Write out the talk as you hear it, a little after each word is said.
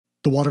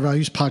The Water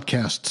Values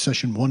Podcast,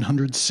 session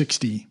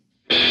 160.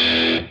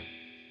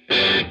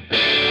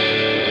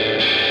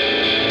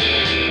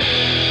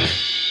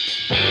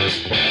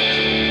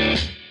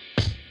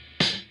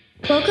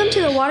 Welcome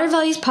to the Water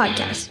Values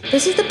Podcast.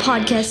 This is the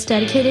podcast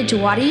dedicated to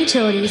water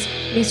utilities,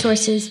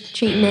 resources,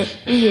 treatment,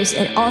 reuse,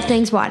 and all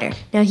things water.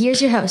 Now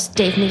here's your host,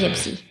 Dave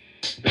McGimsey.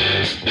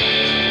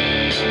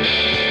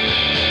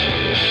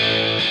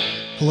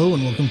 Hello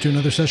and welcome to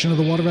another session of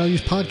the Water Values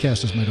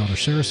Podcast. As my daughter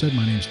Sarah said,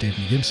 my name is Dave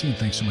McGimsey, and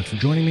thanks so much for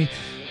joining me.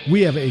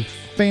 We have a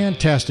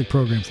fantastic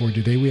program for you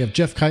today. We have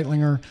Jeff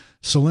Keitlinger,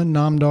 Celine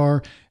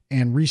Namdar,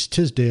 and Reese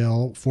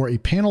Tisdale for a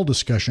panel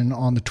discussion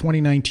on the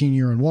 2019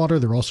 year in water.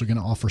 They're also going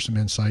to offer some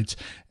insights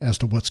as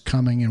to what's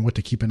coming and what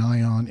to keep an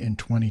eye on in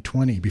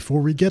 2020.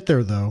 Before we get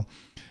there, though,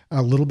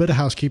 a little bit of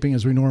housekeeping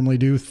as we normally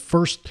do.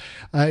 First,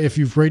 if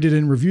you've rated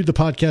and reviewed the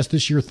podcast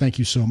this year, thank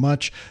you so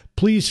much.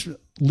 Please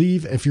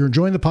if you're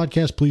enjoying the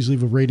podcast, please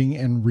leave a rating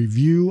and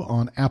review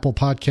on Apple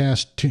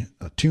Podcasts,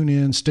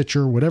 TuneIn,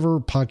 Stitcher,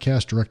 whatever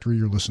podcast directory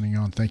you're listening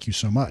on. Thank you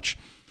so much.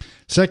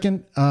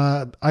 Second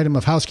item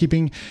of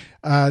housekeeping,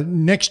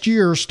 next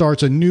year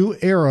starts a new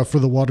era for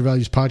the Water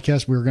Values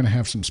Podcast. We're going to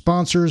have some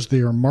sponsors. They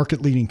are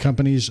market-leading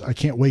companies. I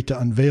can't wait to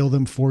unveil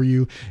them for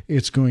you.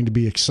 It's going to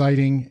be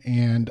exciting,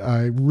 and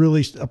I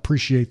really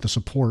appreciate the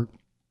support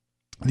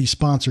these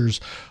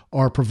sponsors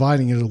are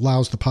providing. It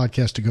allows the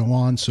podcast to go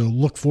on. So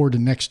look forward to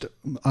next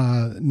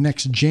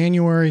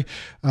January,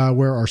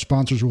 where our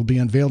sponsors will be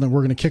unveiled. And we're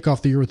going to kick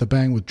off the year with a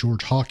bang with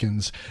George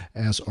Hawkins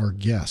as our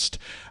guest.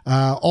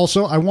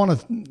 Also, I want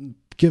to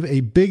give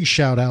a big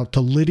shout out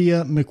to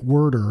Lydia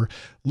McWhirter.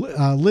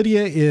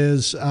 Lydia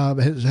has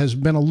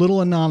been a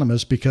little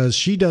anonymous because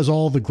she does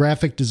all the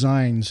graphic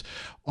designs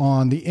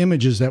on the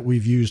images that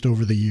we've used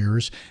over the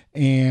years.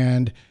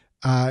 And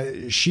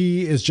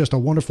she is just a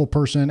wonderful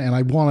person, and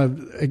I want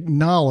to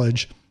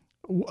acknowledge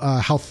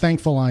how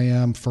thankful I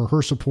am for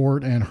her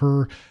support and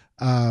her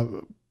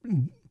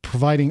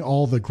providing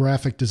all the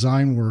graphic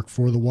design work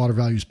for the Water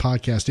Values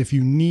Podcast. If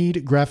you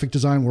need graphic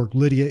design work,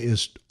 Lydia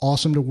is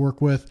awesome to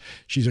work with.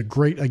 She's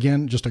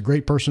just a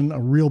great person, a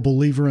real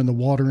believer in the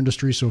water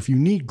industry. So if you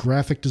need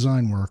graphic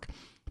design work,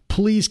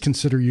 please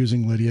consider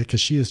using Lydia,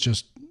 because she is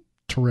just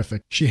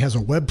terrific. She has a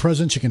web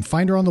presence. You can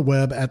find her on the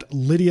web at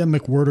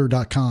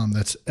lydiamcwhirter.com.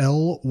 That's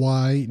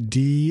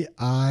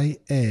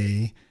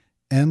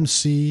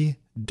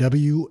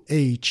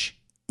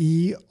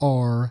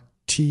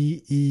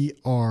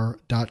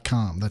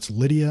LYDIAMCWHERTER.com. That's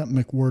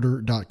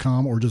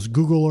lydiamcwhirter.com, or just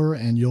Google her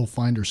and you'll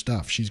find her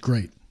stuff. She's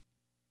great.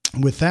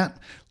 With that,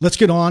 let's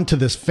get on to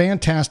this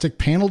fantastic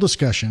panel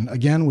discussion,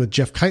 again with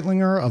Jeff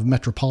Keitlinger of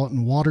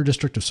Metropolitan Water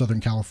District of Southern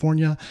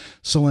California,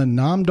 Celine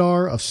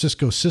Namdar of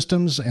Cisco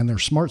Systems and their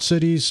smart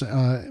cities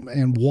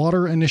and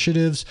water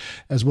initiatives,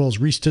 as well as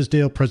Reese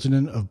Tisdale,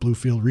 president of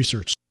Bluefield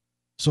Research.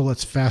 So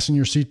let's fasten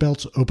your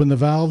seatbelts, open the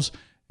valves,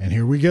 and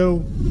here we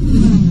go.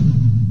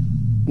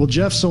 Well,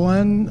 Jeff,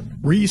 Celine,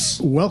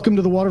 Reese, welcome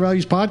to the Water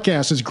Values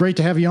Podcast. It's great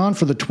to have you on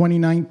for the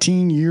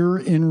 2019 year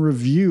in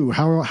review.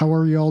 How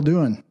are you all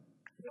doing?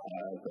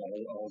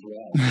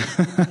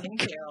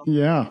 Thank you.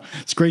 Yeah,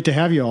 it's great to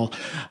have you all.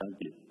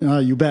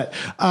 You bet.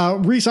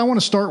 Reese, I want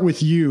to start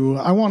with you.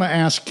 I want to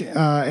ask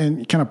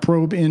and kind of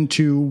probe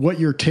into what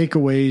your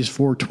takeaways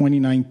for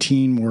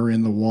 2019 were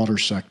in the water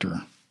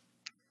sector.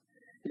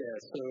 Yeah,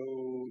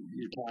 so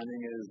your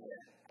timing is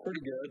pretty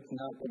good.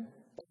 Not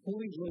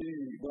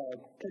completely,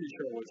 pretty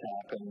sure what's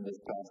happened this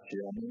past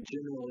year. I mean,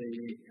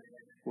 generally,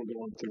 we're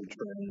going through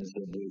trends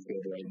in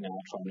Bluefield right now,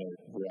 trying to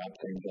wrap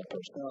things up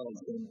ourselves.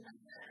 And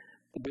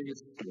the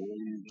biggest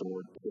stories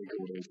or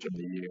takeaways from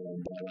the year, and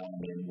by that I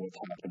mean what's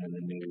happened in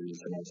the news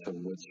and also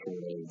what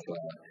sort of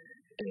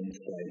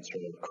insights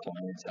or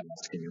clients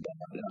asking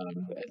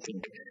about. I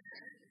think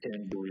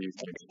in brief,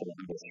 I still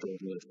have a short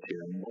list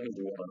here. And one is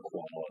water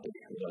quality.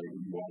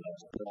 While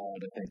that's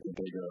broad, I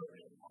think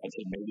I'd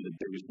say maybe the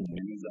biggest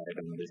news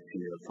item this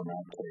year from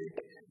our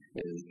take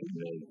is the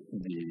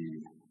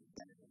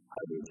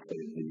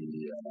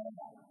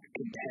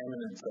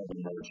contaminants of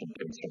emergent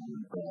concern,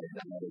 right?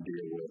 How to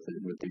deal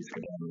with these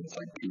contaminants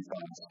like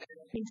PFAS.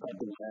 In fact,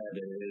 the lead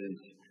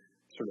is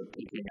sort of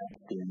picking up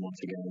steam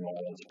once again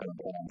while it's been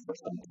around for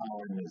some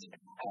time, is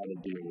how to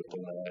deal with the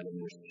lead,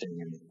 and we're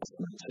seeing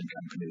investments in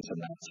companies in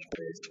that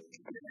space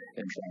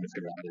and trying to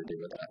figure out how to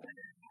deal with that.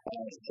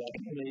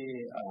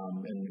 Secondly,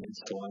 and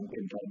Celine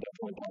can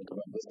definitely talk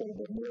about this a little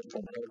bit more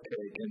from her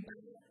take, and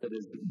that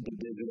is the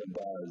digital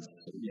buzz.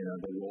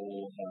 The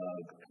role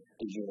of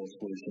digital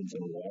solutions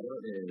in water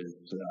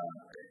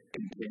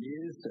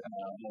continues,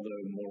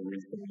 although more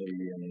recently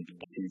in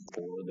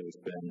Q4 there's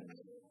been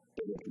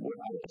what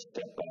I would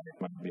step back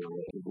might be a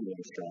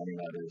little strong, and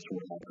that is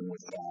what happened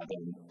with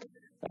Fathom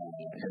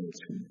and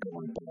it's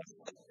going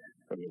bust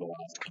over the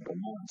last couple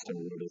months. And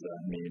what does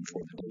that mean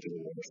for the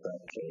digital water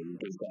sector?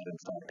 Does that in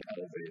fact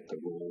elevate the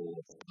role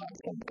of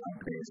platform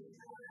companies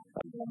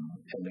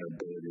and their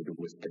ability to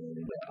withstand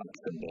the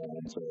ups and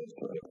downs of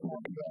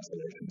market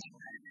oscillations?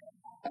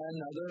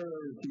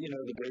 Another,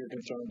 the bigger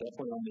concern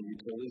definitely on the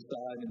utility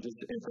side and just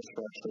the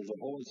infrastructure as a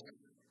whole is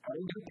how do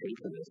you pay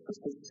for this?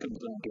 This is systems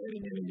aren't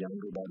getting any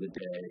younger by the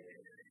day.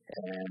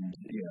 And,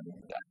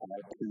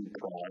 how to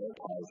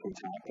prioritize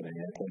what's happening.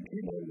 I think,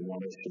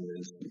 one issue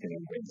is,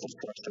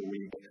 infrastructure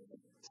week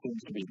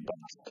seems to be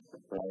bust,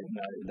 right?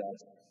 And that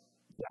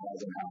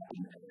hasn't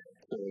happened.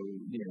 So,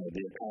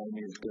 the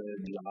economy is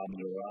good, jobs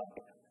are up.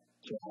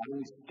 So how do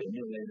we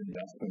stimulate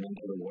investment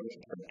into the water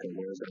sector?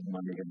 Where is that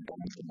money going to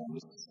come from?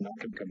 It's not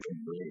going to come from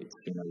rates.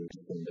 We've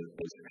seen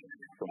this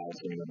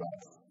rising about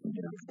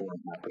 4.5%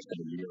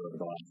 a year over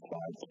the last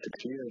 5 to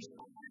 6 years.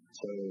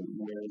 So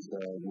where's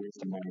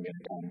the money going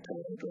to come to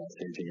address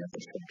aging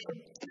infrastructure?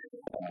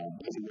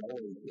 As well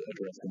as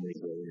addressing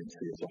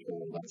resiliency as a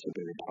whole, that's a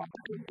very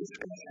topic of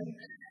discussion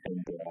and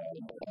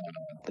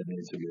that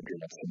needs to be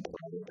addressed and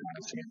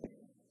prioritizing it.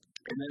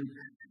 And then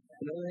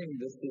another thing,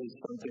 this is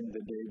something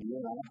that Dave, you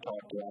and I have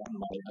talked about, and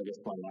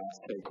my last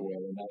takeaway,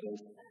 and that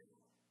is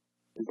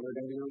there going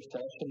to be a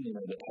recession?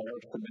 The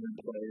tariffs have been in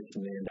place,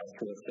 and the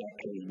industrial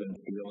sector has been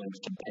feeling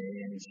some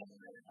pains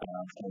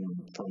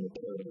from the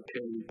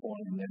productivity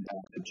point and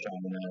impact to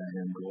China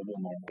and global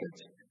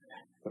markets.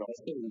 But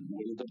also,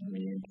 what does it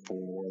mean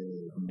for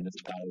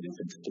municipalities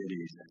and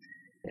cities,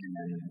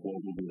 and what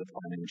will be the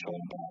financial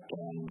impact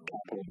on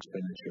capital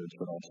expenditures,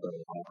 but also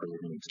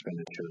operating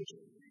expenditures?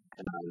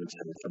 And I would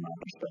say, from my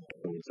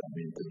perspective, what does that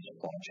mean for the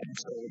supply chain?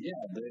 So,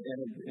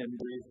 in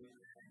brief,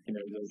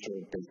 those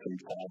are basically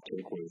 5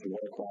 takeaways: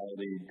 water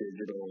quality,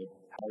 digital,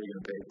 how are you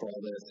going to pay for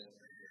all this,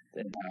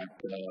 the impact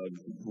of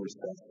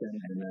recession,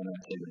 and then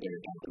I'd say the bigger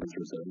topic is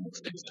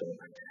resiliency. So,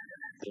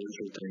 those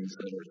are things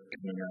that are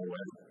coming our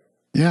way.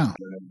 Yeah. I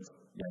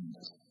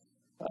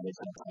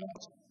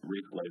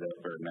Rick laid out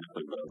very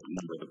nicely about a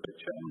number of the big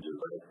challenges.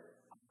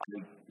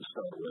 I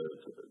start with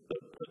the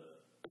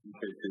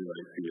KC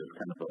I see as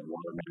kind of a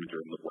water manager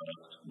in the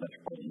West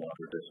Metropolitan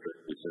Water District.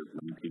 We serve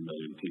 19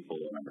 million people,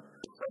 and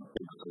our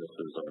big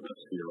sources are the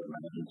Sierra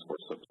Mountains for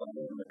supply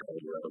and the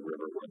Colorado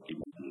River Rocky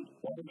Mountain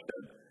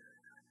watershed.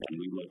 And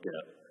we look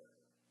at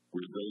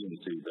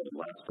resiliency that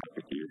last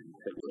topic you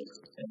hit with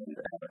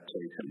and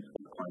adaptation to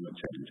climate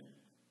change.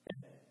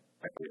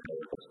 Actually, how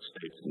are the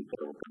states and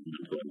federal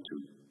government going to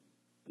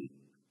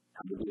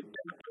how do we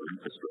adapt our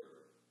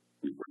infrastructure?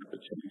 We've got the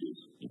changes,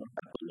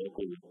 at the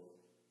local,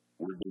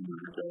 we're doing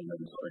our job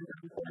in Southern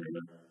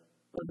California,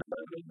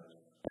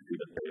 I see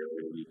the Bay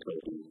Area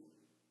utilities.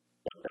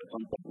 But at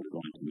some point, we're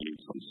going to need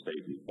some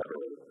state and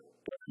federal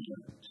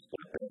government to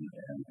step in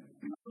and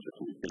not just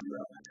we figure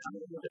out how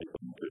are they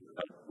going to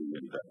help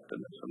reinvest in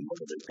this and what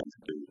are they going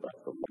to do about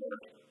the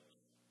large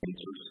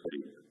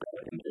interstate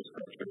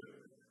infrastructure.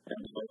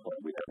 And so far,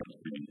 we haven't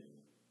seen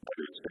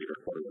either state or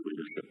federal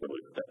leadership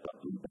really step up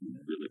and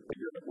really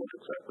figure out what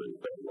exactly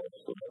they want.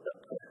 So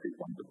that's actually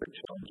one of the big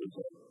challenges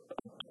of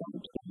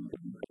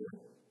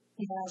 2020.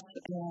 Yes,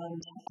 and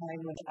I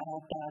would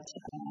add that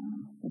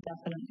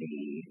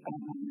definitely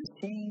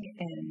seeing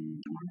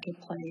in the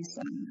marketplace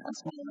as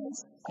well as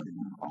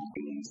all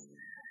these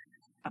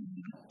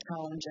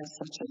challenges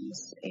such as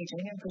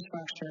aging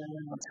infrastructure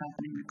and what's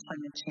happening with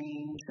climate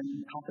change and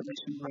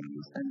population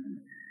growth and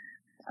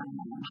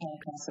high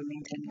cost of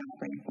maintaining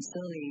operating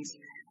facilities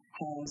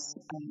has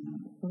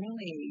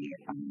really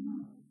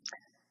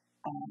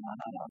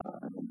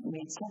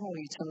made several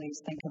utilities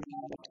think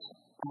about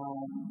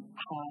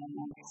how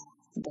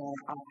their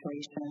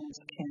operations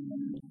can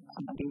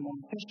be more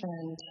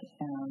efficient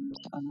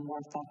and more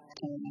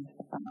effective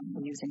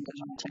using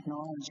digital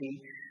technology.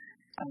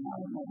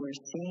 What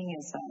we're seeing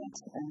is that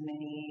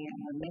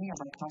many of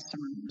our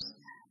customers,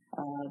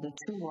 the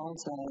two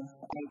worlds of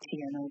IT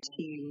and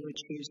OT,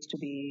 which used to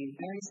be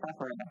very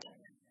separate,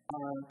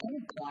 are kind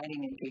of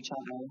colliding into each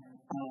other.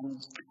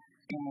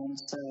 And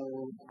so,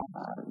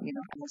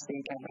 as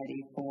they get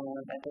ready for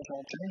that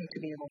digital journey to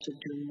be able to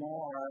do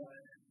more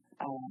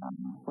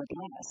with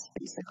less,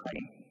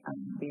 basically,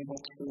 be able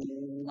to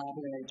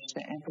leverage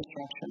the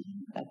infrastructure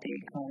that they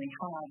currently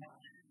have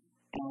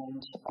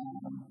and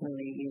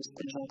really use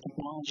digital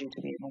technology to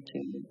be able to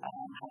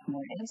have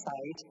more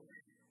insight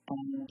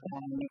and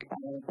make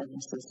better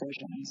business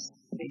decisions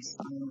based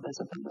on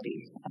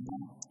visibility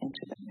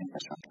into the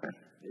infrastructure.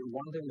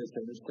 One thing that's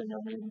interesting,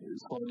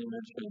 Sloan, you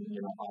mentioned,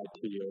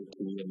 IT, OT,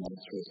 and that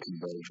sort of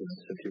convergence,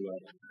 if you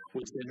will.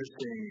 What's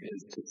interesting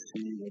is to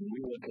see when we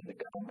look at the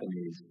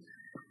companies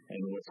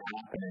and what's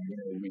happening,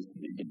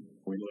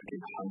 we look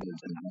at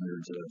hundreds and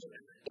hundreds of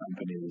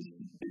companies,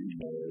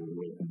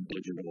 with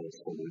digital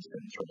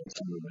solutions, right?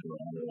 Some of them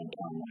are on their own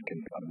time, like a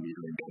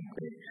metering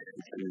company,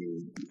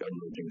 through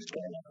emerging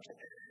startups.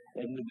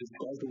 And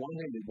the one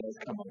thing that does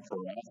come up for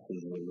us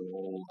is the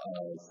role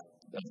of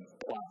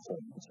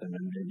platforms, and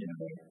then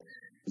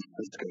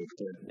Cisco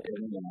fit in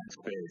that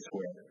space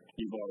where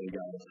you've already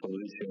got a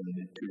solution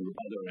to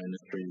other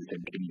industries,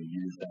 and can you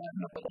use that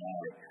and apply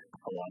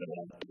a lot of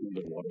that to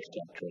the water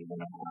sector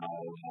and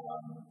how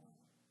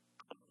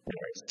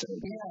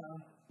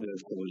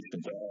those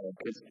solutions are.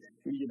 Because,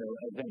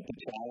 I think the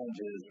challenge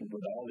is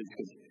with all these,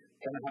 because you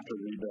kind of have to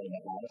rebuild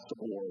the house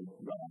or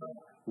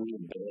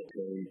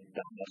rehabilitate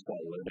the house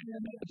while living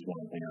in it is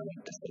one thing I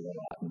like to say a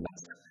lot. And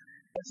that's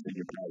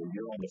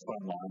you're on the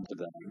front lines of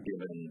that,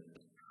 given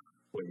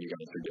what you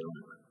guys are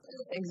doing.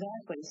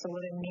 Exactly. So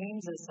what it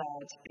means is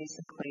that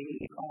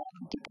basically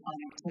the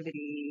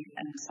connectivity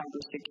and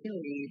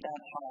cybersecurity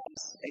that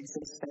has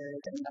existed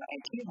in the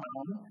IT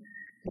realm,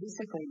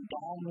 basically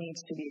that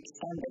needs to be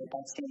extended.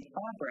 That same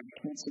fabric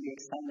needs to be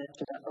extended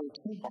to the OT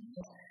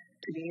world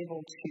to be able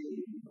to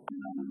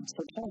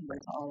support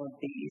with all of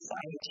these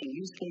IoT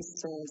use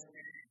cases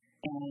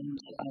and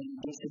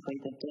basically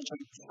the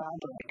digital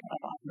fabric of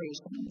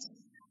operations.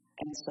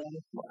 And so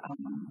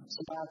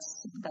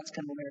that's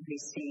kind of where we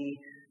see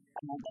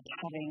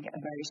having a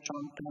very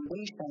strong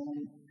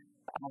foundation,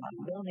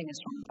 building a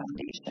strong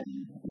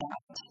foundation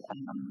that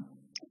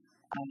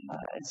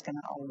is going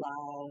to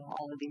allow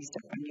all of these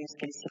different use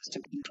cases to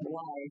come to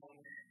life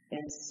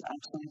is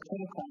absolutely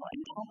critical.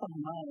 And top of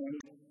mind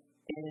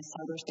is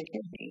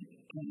cybersecurity.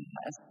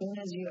 As soon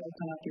as you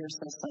open up your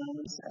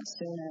systems, as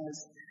soon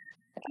as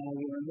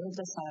you remove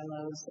the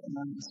silos, and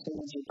as soon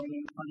as you bring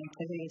in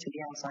connectivity to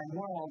the outside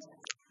world,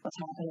 what's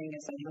happening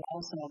is that you're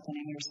also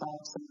opening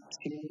yourselves up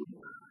to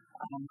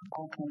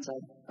all kinds of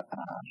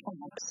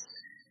hacks.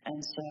 And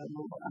so,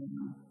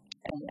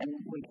 and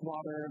with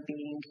water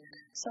being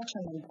such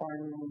an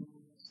important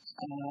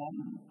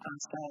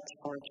aspect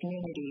for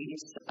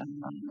communities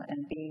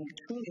and being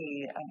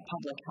truly a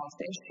public health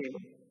issue,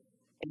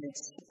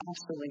 it's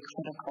absolutely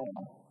critical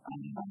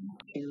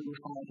to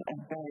have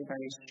a very,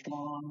 very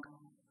strong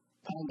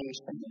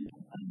foundation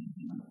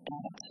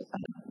that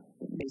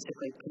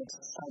basically puts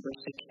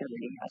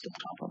cybersecurity at the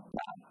top of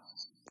that.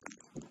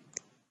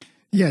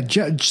 Yeah,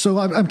 so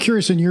I'm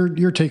curious in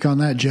your take on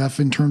that, Jeff,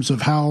 in terms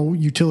of how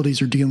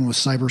utilities are dealing with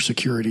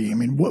cybersecurity. I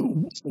mean,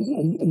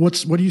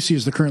 what do you see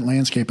as the current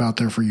landscape out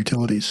there for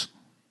utilities?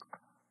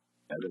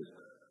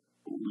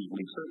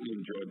 We certainly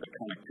enjoyed the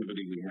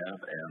connectivity we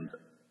have and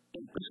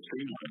the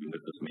streamlining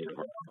that this made of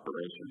our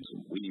operations.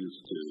 We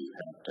used to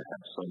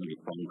have so many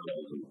phone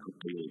calls and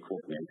daily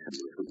coordination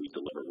with who we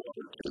deliver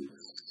water to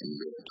in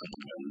real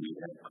time, and we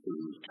had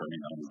crews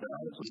turning on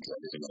valves and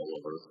everything all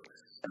over.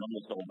 And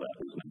almost all that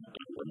is now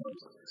done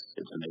remote.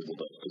 It's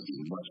enabled us to be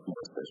much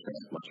more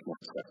efficient, much more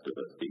effective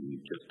at being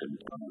just in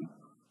time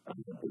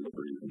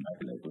deliveries and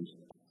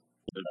mechanisms.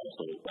 It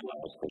also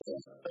allows for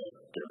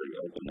very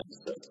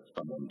openness that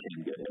someone can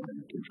get in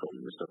and control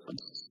your system.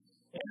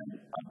 And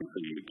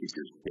obviously, you keep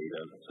your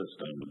data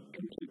system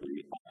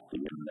completely off the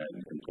internet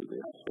and completely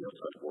off the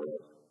outside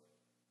world.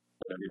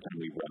 But every time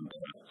we run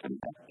tests and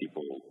have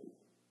people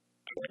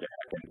try to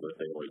hack into it,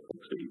 they always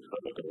succeed. So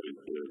it's always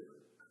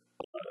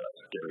a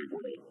scary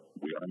world.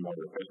 We are more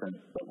efficient,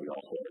 but we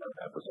also are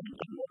at the same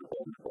time more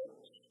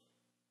vulnerable.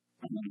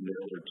 And then the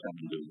other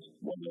challenge is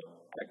one of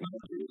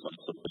technology has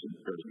also been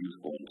very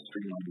useful in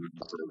streamlining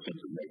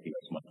operations and making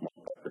us much more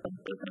effective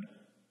and efficient.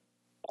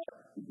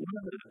 One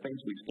of the things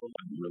we still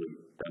haven't really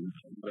done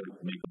is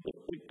make the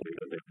big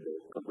data available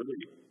to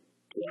really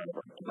get out of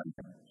our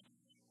planning.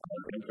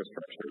 Our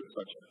infrastructure is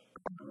such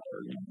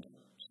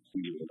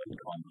steel and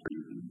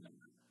concrete and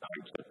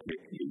pipes that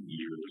take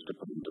years to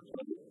put into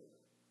place.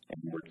 And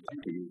we're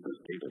trying to use this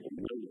data to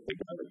really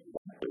figure out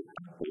exactly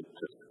how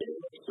to scale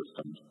our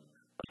systems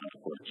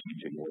for a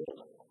changing world.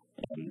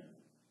 And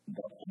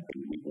that's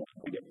something we want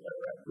to get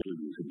better at, really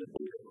using the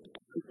data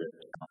to predict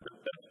how to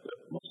best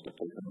most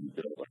efficiently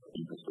build our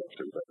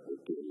infrastructure that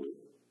will deal with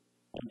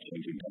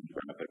changing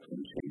demographics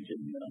and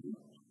changing and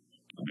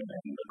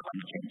the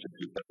climate change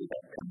issues that we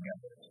have coming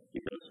up.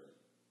 Because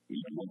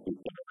even once we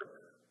put our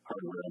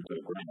hardware into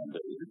the ground,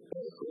 it is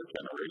for a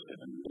generation,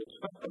 and it's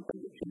not something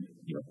that can,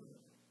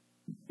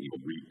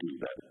 even redo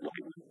that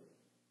lightly.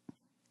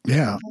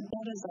 Yeah.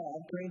 That is a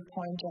great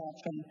point, Jeff.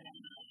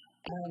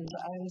 And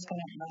I was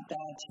going to add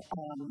that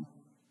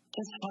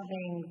just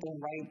having the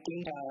right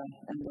data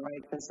and the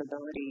right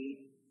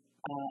visibility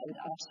it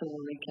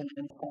absolutely can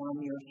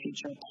inform your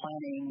future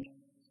planning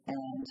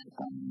and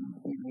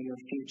your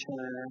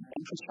future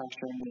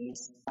infrastructure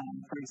needs.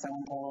 For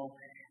example,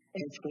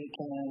 if we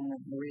can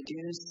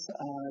reduce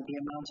the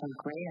amount of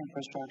gray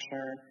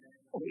infrastructure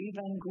or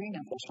even green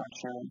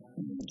infrastructure,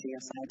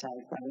 GSI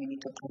type, that we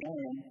need to put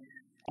in,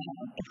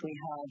 if we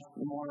have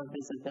more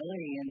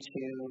visibility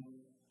into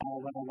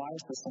what our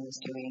water system is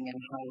doing and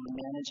how we're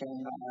managing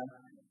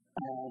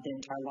the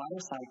entire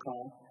water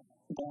cycle,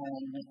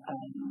 then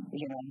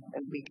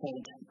we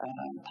could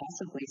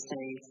possibly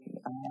save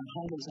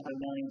hundreds of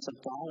millions of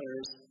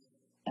dollars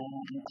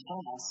in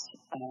costs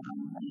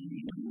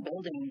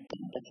building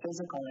the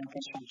physical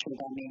infrastructure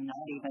that may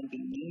not even be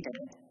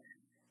needed.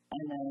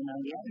 And then on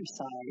the other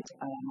side,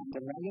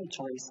 the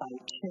regulatory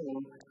side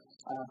too,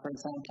 for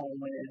example,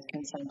 with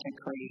consent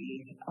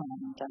decree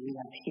that we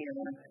have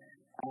here,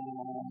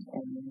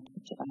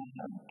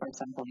 for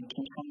example, in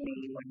King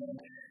County, where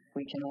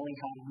we can only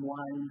have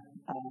one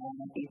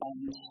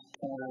event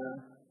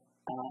per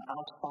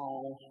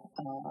outfall,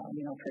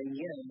 per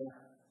year,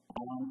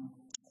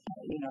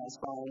 as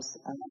far as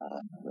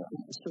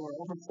sewer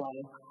overflow.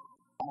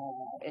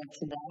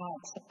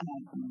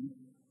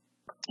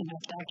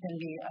 If that can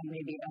be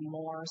maybe a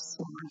more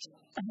smart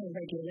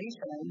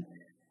regulation,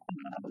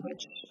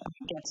 which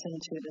gets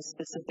into the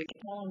specific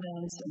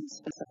elements and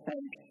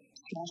specific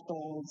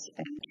thresholds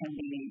and can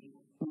be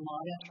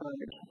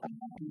monitored on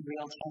a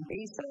real-time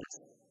basis,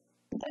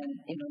 then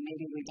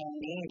maybe we don't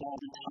need all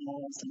the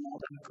tunnels and all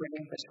the grid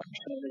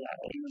infrastructure that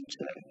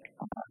to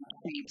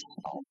treat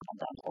all of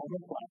that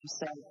overflow.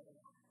 So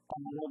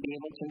we'll be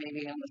able to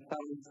maybe on the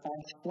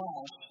fourth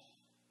flush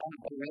of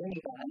a rain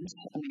event,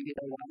 maybe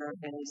the water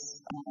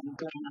is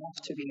good enough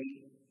to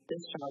be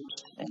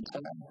discharged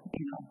into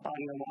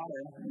body of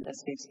water, in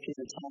this case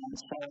Puget Sound.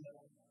 So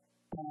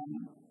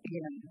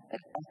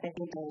I think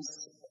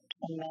there's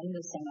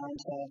tremendous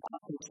amount of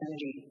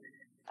opportunity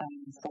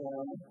for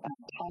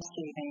cost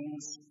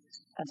savings,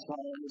 as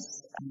well as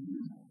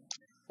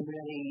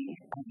really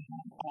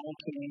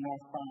allocating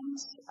our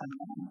funds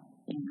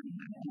in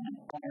a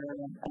better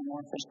and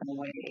more efficient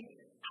way,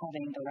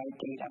 having the right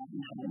data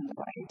and having the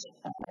right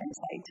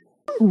insight.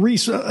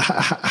 Reese,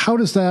 how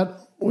does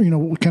that,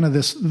 kind of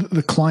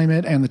the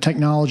climate and the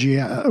technology,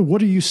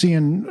 what are you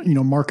seeing,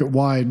 market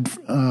wide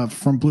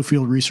from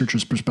Bluefield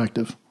Research's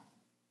perspective?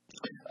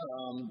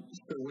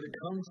 So when it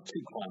comes to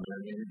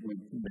climate, we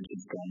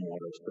mentioned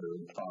stormwater, so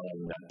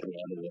following that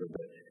thread a little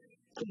bit.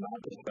 From my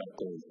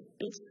perspective,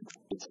 it's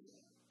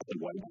a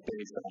white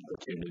space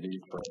opportunity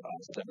for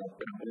us to help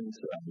companies.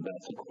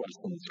 That's a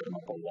question that's come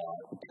up a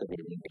lot, particularly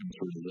when it comes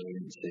to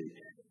resiliency,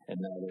 and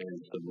that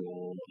is the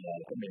role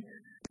of,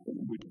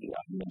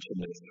 I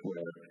mentioned this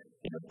where,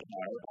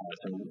 power,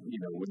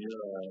 when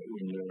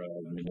you're a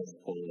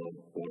municipal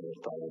water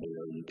authority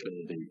or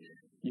utility,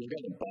 you've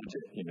got a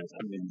budget.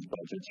 Some of these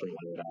budgets are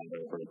laid out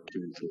over 2,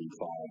 3,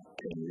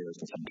 5, 10 years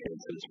in some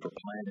cases for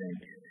planning.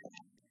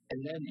 And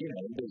then,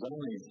 there's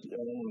only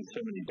so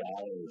many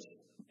dollars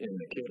in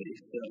the kitty.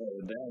 So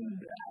then,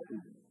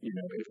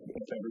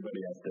 if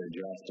everybody has to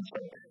adjust and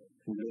start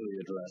really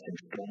addressing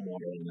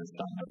stormwater in this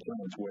time of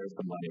plans, where's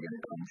the money going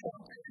to come from?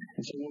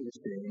 And so what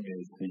we're seeing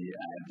is the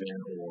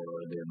advent or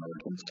the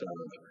emergence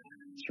of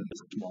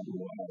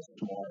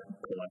smart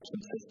collection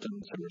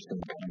systems. So we're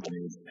seeing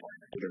companies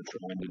that are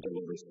trying to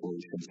deliver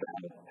solutions to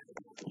help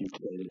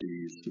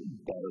utilities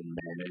better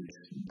manage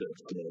the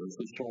flows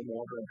of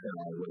stormwater,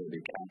 whether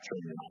they're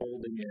capturing and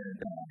holding it,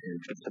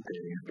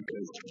 anticipating it,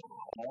 because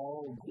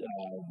all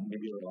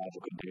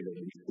meteorological data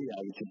that we see,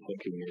 I was just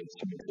looking at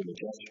some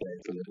exhibits yesterday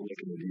for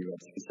looking at the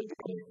U.S.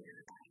 specifically,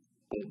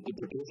 the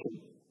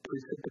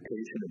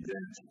precipitation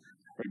events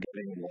are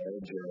getting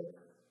larger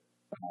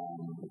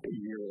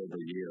year over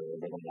year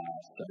over the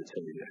last, I'd say,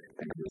 I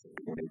think it was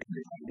 20,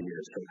 25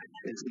 years. So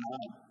it's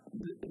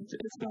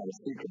not a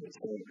secret.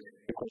 So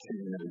the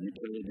question is,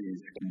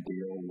 utilities can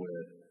deal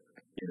with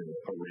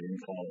a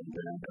rainfall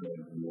event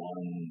of 1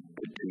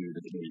 to 2 to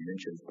 3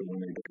 inches, but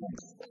when it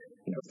becomes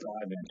 5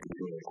 inches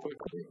really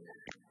quickly,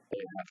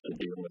 they have to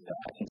deal with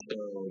that. And so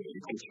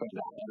it's just trying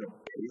to how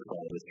to pay for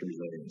all this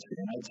resiliency.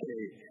 And I'd say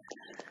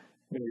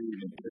maybe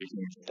even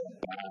taking a step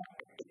back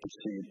to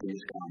see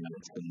these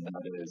comments, and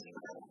that is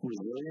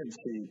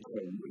resiliency to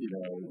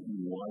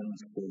one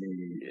city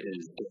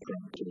is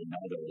different to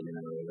another.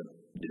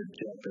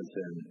 Jeff is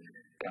in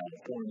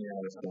California,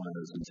 this one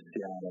is in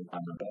Seattle,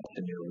 I'm in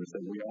Boston here. So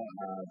we all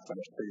have,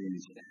 our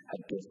cities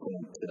have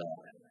different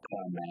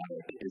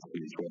climatic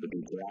issues, whether it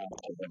be drought,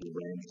 to heavy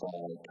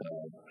rainfall, to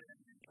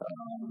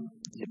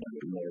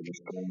larger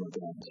storm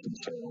events, and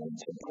so on and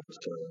so forth.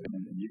 So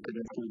you could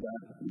include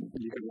that,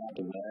 you could wrap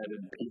lead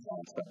and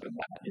PFAS stuff in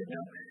that.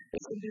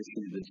 It's an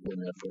issue that's been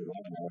there for a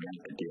while, and we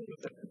have to deal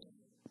with it.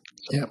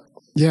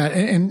 Yeah,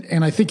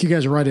 and I think you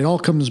guys are right. It all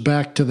comes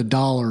back to the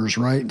dollars,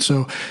 right?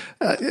 So,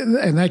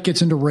 and that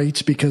gets into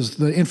rates because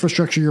the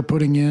infrastructure you're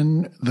putting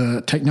in,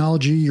 the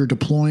technology you're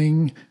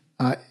deploying,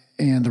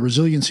 and the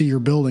resiliency you're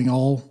building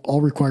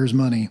all requires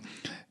money.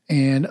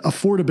 And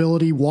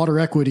affordability, water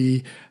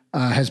equity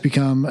has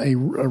become a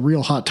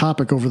real hot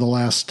topic over the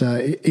last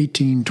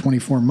 18,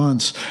 24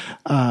 months.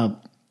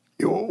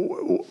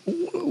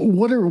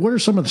 What are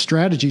some of the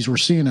strategies we're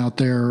seeing out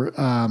there?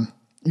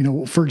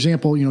 For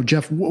example,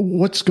 Jeff,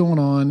 what's going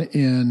on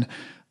in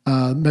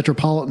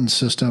metropolitan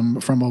system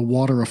from a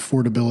water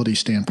affordability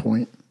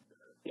standpoint?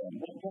 Yeah,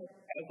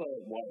 as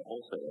a water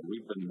wholesaler,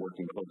 we've been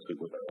working closely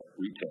with our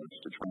retailers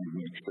to try and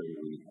make sure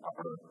we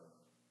are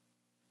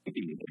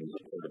keeping it as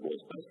affordable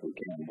as best we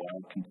can while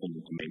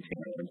continuing to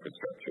maintain our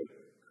infrastructure.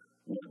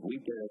 What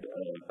we did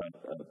about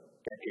a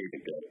decade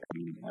ago,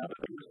 coming out of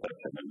the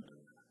recession and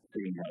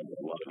seeing how a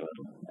lot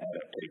of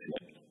adaptation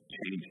had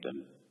changed,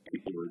 and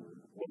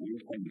what we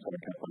were saying is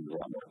our company was a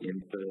lot more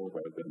infill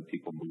rather than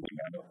people moving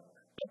out,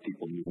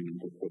 people moving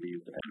into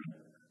cities, and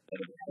that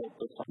has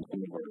helped us on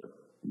some of our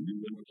new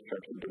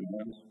infrastructure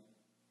demands.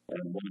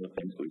 And one of the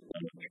things we've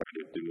done is try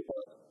to do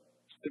about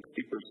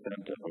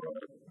 60% of our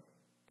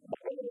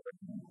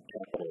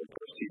capital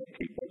for CFP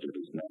budget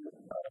is now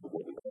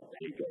what we call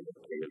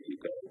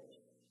pay-as-you-go.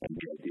 And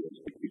the idea is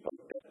to keep our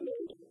debt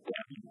load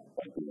down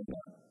by doing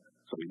that.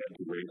 So we had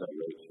to raise our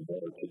rates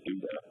more to do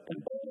that and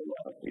borrow a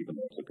lot, even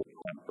though it's a good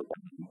time for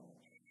buying.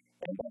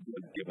 And that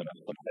has given us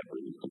some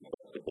headroom, some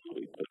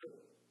flexibility to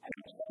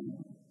have some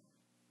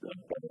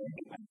borrowing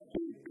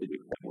capacity to the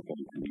extent we're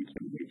going to need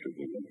some major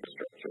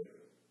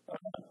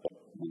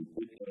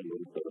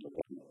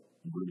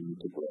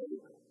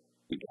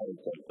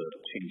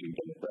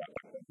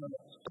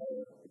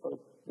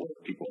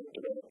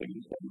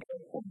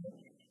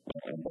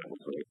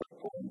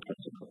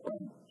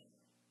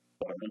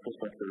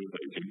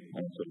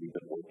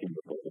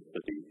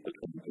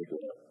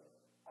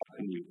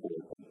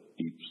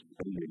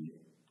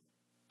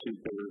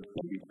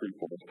maybe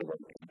three-fourths of our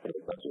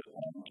capital budget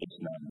on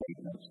just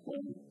non-maintenance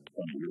when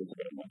 20 years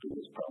ago it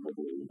was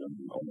probably even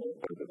only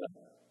a third of that.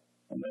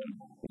 And then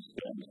we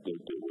spend to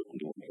deal with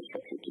new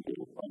infrastructure to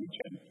deal with climate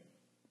change.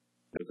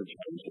 There's a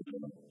challenge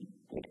that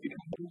it's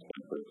become more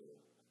expensive,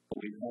 but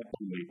we have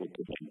been able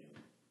to keep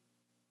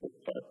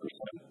 5%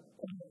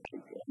 a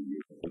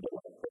year for the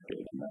last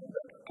decade, and that's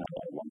kind of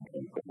our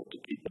long-term goal to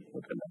keep it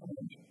within that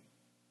range.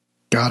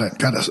 Got it.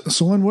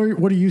 So, Lynn,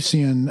 what are you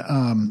seeing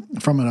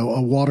from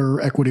a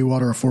water equity,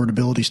 water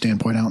affordability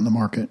standpoint out in the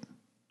market?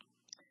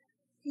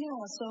 Yeah,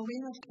 so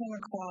we have come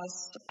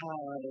across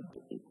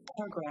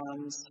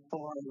programs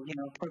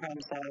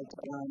programs that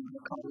are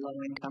called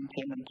low-income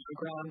payment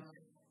program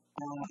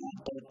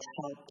that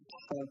help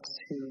folks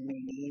who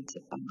may need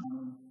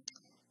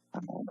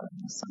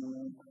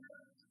some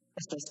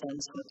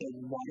assistance with their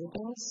water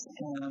bills,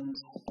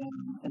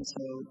 and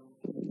so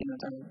there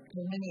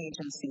are many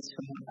agencies who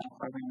have that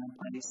program in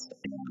place,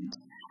 and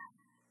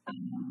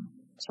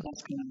so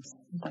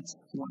that's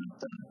one of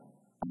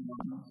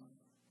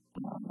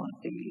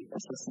the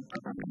assistance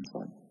programs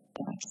that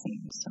I've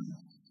seen. So.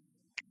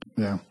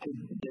 Yeah.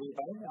 Dave,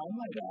 I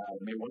might add,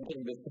 one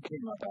thing that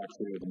came up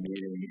actually at a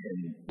meeting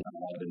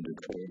in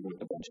Detroit with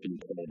a bunch of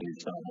utilities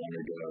not long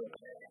ago,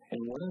 and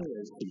one of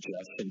the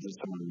suggestions that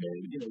someone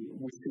made,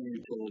 we see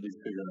utilities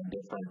figure out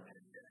different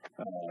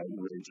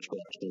rate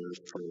structures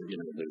for,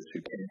 those who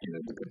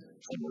can't,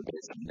 some are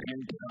based on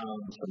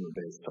income, some are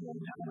based on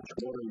how much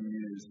water you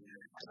use,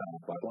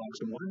 by blocks,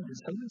 and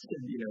someone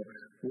said,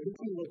 what if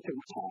we looked at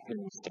what's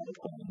happening with start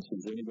plans?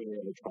 Has anybody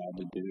ever tried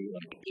to do,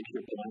 pick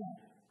your plan,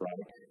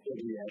 right?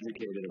 Be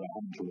educated about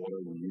how much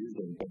water we're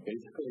using, but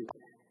basically,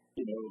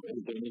 is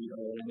any,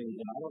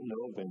 and I don't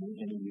know of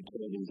any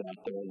utilities out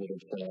there that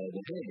have said,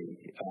 hey,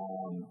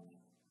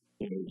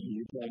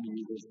 you can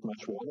use this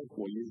much water,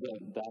 we'll use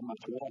that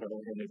much water,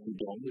 and if you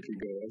don't, if you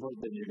go over it,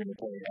 then you're going to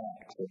pay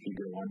X. If you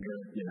go under,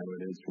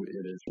 it is what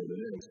it is.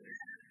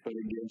 But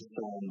it gives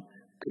some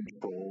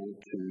control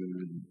to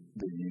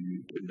the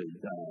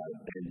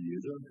end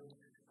user.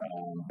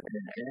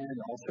 And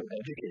also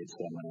educates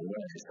them in a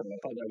way. So I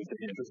thought that was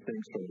interesting.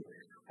 So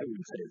I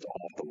wouldn't say it's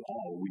off the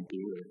wall. We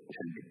do it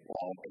in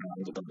all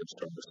kinds of other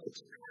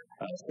services.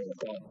 So I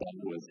thought that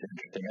was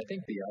interesting. I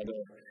think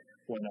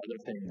one other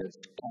thing that's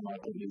come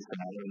up, at least in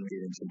other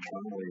meetings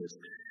internally, is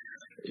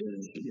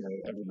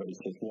everybody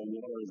says, well,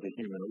 water is a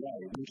human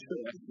right. We sure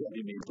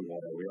everybody needs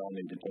water. We all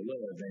need it to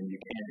live, and you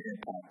can't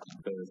impact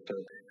those. So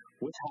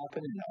what's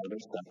happened in other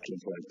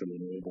sectors, like the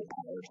renewable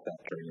power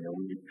sector,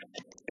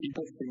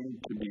 people seem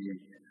to be,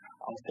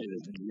 I'll say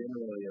this,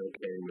 generally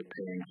okay with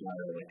paying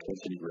higher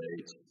electricity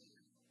rates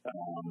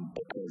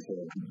because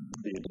of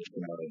the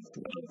addition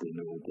of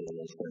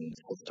renewables and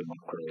system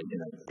upgrades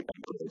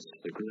to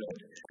the grid.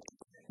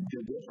 The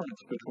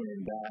difference between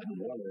that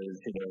and water is,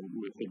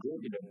 with the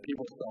grid,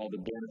 people saw the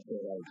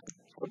benefit of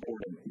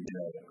supporting,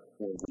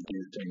 or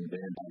reducing the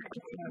impact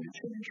of climate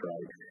change,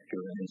 right?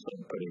 You're instead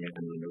of putting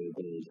in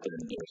renewables, then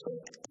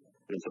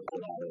there's a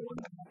collateral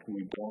impact.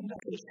 We don't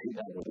necessarily see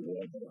that with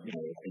water.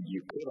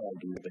 You could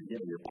argue that,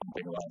 you're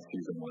pumping less,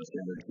 using less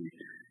energy,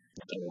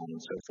 so on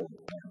and so forth.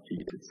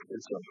 It's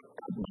a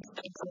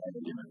tough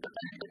argument to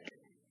make.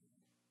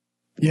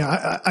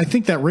 Yeah, I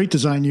think that rate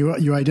design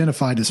you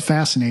identified is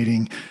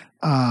fascinating.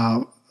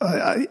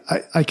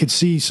 I could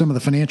see some of the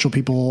financial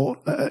people,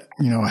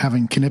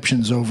 having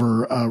conniptions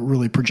over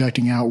really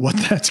projecting out what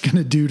that's going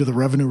to do to the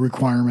revenue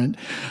requirement.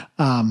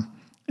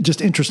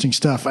 Just interesting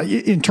stuff.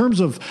 In terms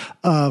of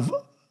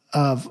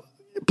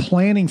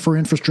planning for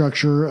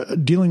infrastructure,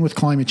 dealing with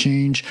climate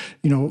change,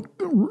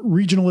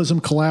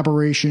 regionalism,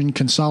 collaboration,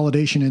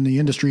 consolidation in the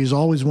industry is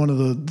always one of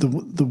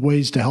the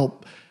ways to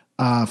help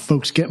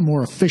folks get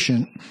more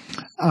efficient.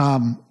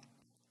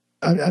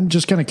 I'm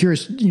just kind of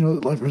curious,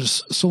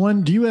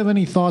 Celine, do you have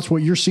any thoughts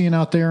what you're seeing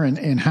out there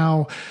and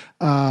how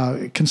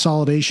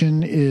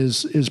consolidation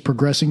is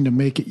progressing to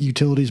make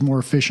utilities more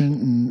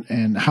efficient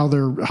and how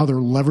they're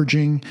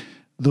leveraging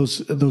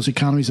those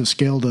economies of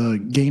scale to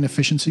gain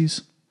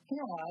efficiencies?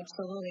 Yeah,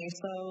 absolutely.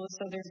 So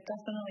there's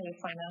definitely a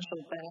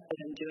financial benefit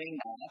in doing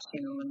that,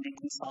 when they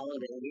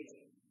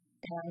consolidate.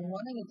 And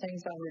one of the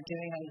things that we're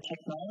doing on the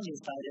technology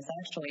side is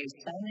actually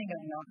setting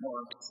up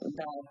networks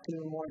that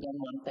do more than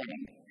one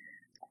thing.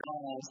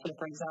 So,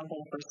 for example,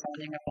 if we're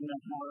setting up a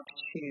network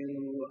to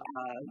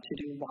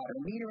do water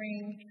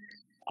metering,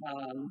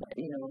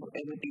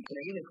 it would be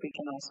great if we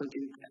can also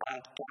do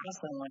gas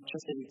and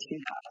electricity to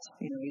that,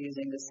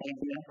 using the same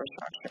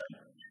infrastructure.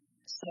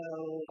 So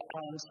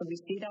we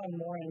see that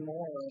more and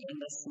more in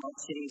the smart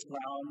cities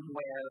realm,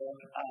 where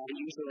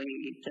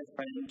usually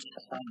different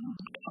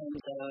kinds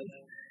of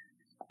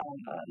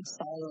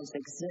silos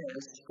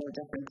exist for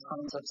different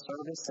kinds of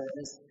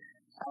services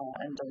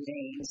and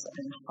domains,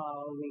 and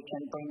how we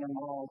can bring them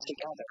all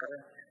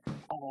together,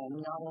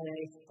 not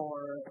only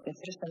for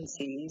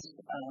efficiencies,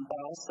 but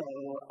also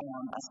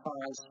as far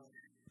as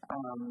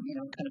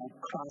kind of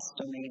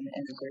cross-domain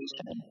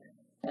integration.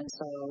 And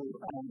so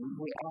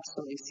we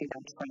absolutely see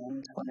that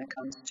trend when it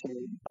comes to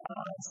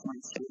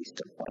smart cities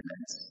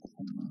deployments.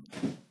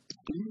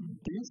 Do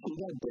you see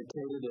that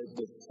dictated at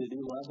the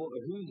city level?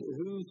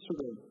 Who's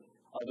sort of,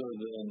 other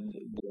than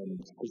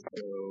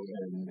Cisco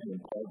and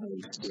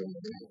partners,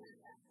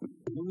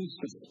 who's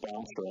the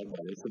sponsor of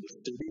that? Is it the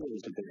city or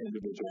is it the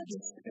individual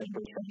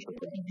infrastructure?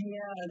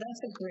 Yeah,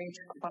 that's a great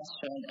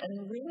question, and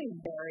it really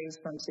varies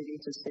from city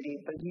to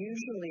city, but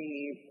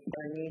usually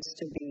there needs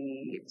to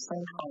be some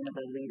kind of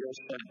a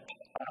leadership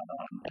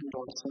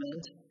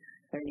endorsement.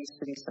 There needs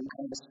to be some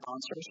kind of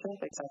sponsorship,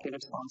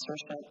 executive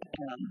sponsorship,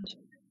 and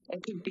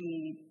it could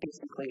be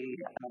basically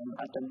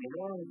at the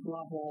mayor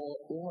level,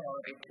 or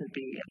it could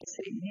be at the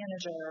city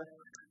manager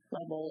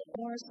level,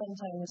 or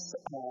sometimes,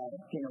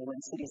 when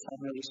cities have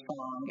really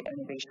strong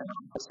innovation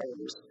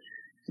officers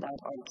that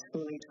are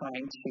truly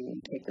trying to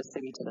take the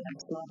city to the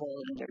next level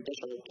in their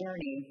digital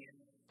journey,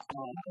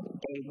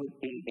 they would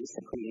be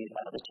basically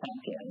the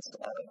champions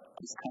of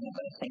this kind of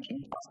a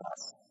thinking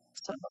process.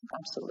 So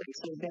absolutely.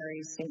 So it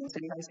varies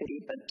city by city,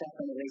 but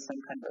definitely some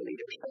kind of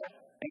leadership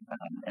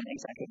and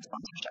executive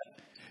sponsorship.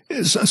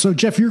 So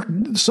Jeff,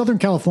 Southern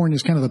California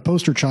is kind of the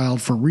poster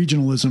child for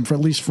regionalism, for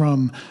at least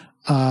from,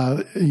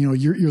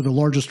 you're the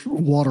largest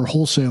water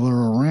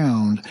wholesaler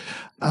around.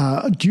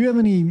 Do you have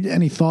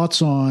any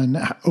thoughts on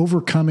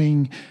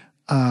overcoming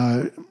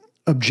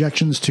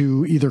objections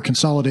to either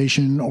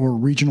consolidation or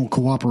regional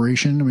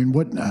cooperation? I mean,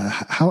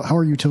 how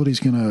are utilities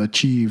going to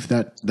achieve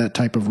that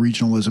type of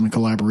regionalism and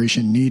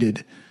collaboration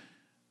needed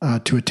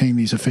to attain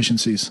these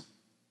efficiencies?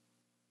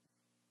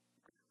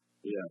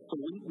 Yeah, so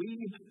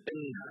we've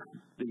been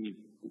the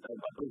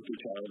poster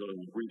child of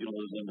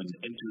regionalism and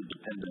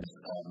interdependence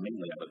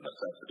mainly out of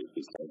necessity,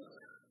 because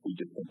we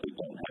just simply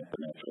don't have the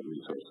natural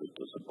resources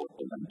to support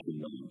the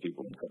 19 million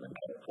people in Southern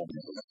California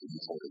who have been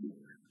supporting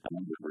a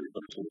number of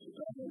resources,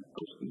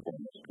 first and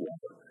foremost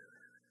water.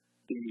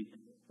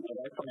 What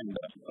I find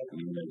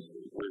frightening is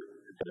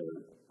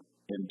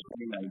in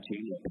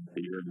 2019, I think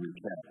the year in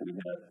recap, we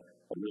had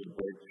a real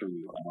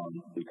breakthrough on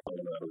the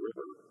Colorado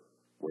River,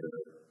 where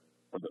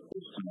for the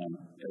first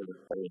time,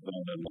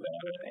 Arizona,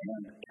 Nevada,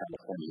 and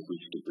California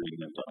reached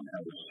agreement on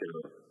how to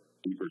share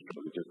deeper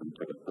shortages, and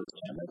for the first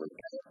time ever,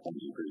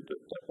 California agreed to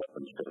step up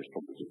and share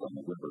shortages on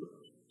the river,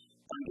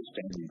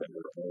 understanding that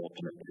we're all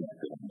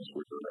interconnected on this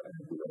river,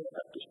 and we all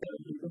have to share,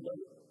 even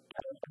though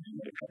California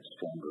may have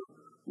stronger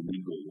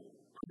legal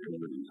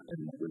priorities in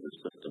the river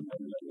system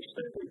than the other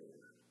state.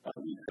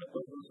 We set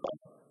those up.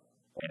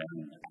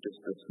 And just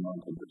this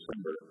month in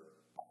December,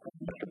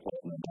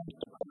 Metropolitan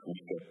announced a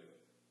partnership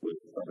with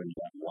Southern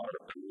Water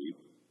Company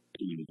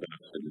to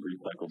invest in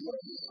recycled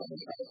water in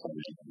Southern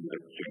California and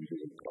exchanges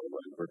of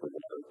Colorado River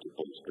water to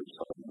bolster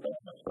Southern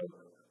Nevada. So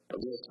a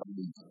real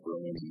time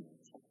growing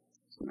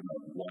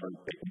water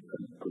taking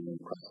and growing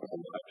across the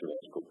whole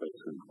hydrological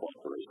basin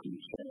cooperation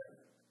share.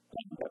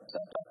 What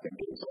that I think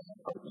is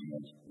heartening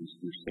is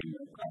we're seeing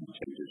climate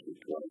changes with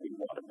driving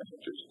water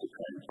managers to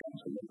try and find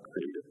some more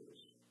creative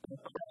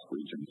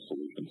cross-region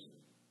solutions.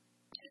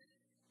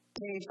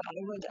 Dave, I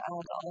would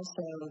add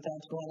also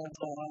that one of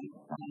the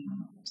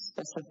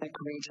specific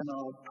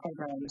regional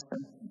programs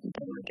that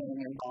we're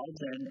getting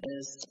involved in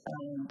is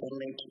the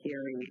Lake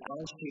Erie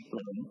algae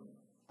bloom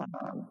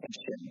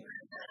issue,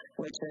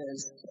 which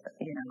is,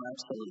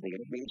 absolutely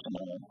a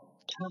regional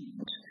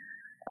challenge.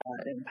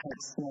 It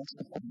impacts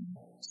multiple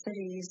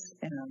cities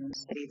and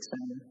states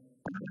and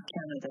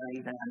Canada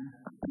even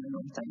on the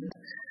north end.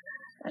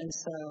 And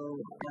so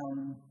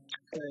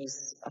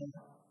there's a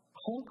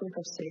whole group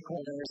of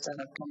stakeholders that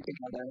have come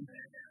together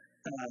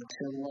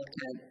to look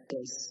at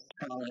this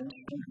challenge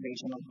from a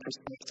regional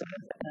perspective.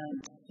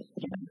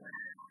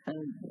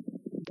 And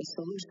the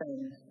solution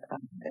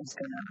is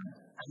going to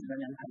have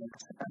an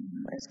impact.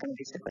 It's going to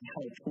basically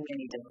help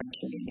many different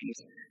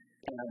communities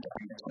that are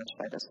touched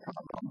by this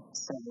problem.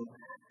 So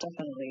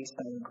definitely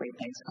some great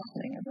things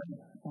happening in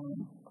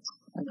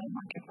the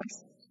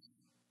marketplace.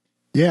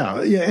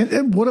 Yeah.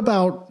 And what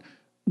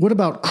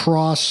about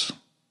cross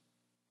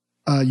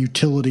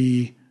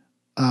utility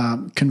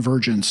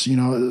convergence?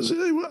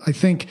 I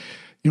think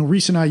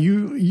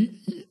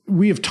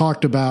we have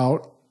talked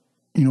about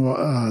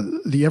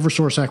the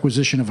Eversource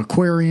acquisition of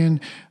Aquarion.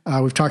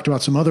 We've talked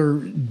about some other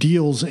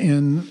deals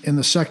in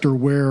the sector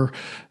where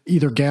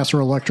either gas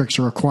or electrics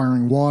are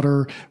acquiring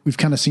water. We've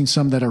kind of seen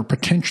some that are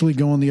potentially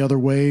going the other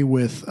way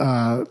with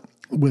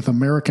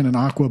American and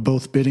Aqua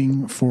both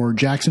bidding for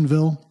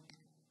Jacksonville.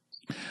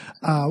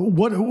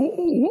 What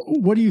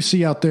do you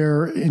see out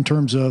there in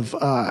terms of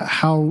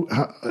how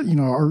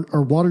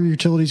are water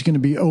utilities going to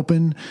be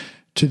open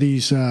to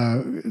these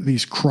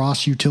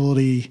cross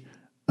utility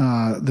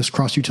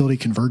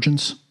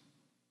convergence?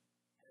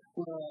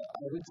 Well,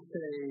 I would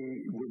say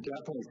we're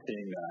definitely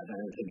seeing that, and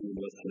I think you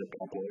listed a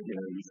couple. You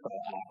saw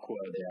Aqua;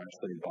 they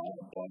actually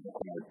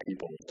acquired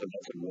people, so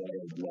that's a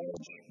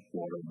large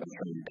water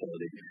veteran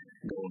utility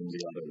going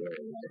the other way,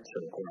 right? So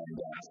acquiring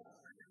gas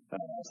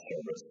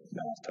service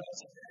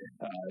assets.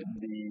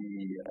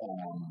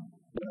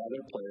 The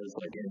other players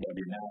like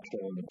NW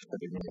Natural in the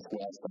Pacific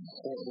Northwest and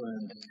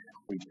Portland,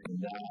 we've seen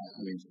that.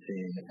 We've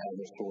seen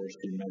Eversource,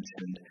 you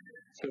mentioned,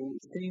 So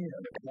seeing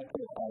a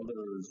couple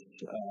others,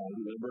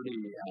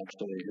 Liberty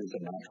actually is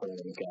a natural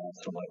gas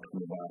electric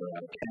provider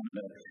out of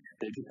Canada.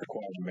 They just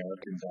acquired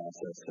American's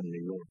assets in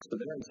New York, so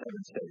they're in 7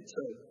 states.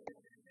 So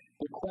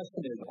the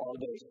question is, are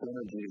there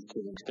synergies to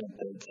the extent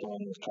that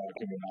Sloan was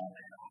talking about?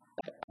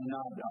 I'm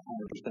not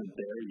 100%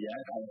 there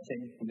yet. I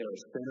think there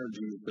are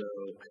synergies,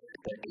 though,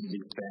 that can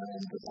be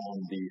found on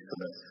the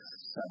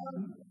sort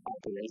of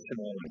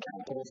operational and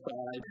capital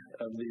side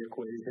of the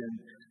equation,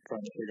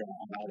 trying to figure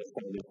out how to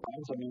solve these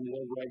problems. I mean,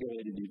 they're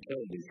regulated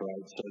utilities,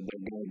 right? So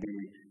they're going to be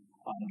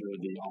under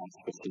the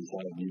auspices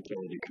of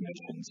utility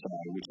commissions,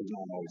 which is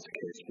not always the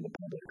case for the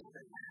public.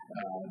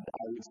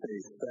 I would say,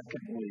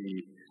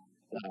 secondly,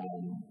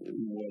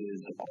 what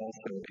is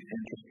also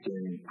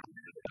interesting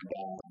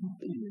about,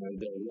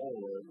 their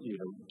role,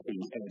 to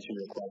answer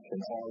your question,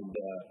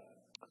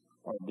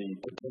 are the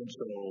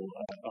potential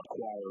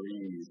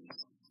acquirees,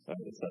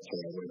 if that's the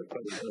right way to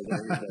put it,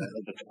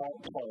 the top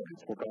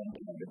targets, we're going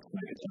to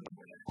make it simple,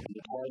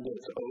 the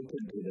targets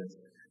open to this.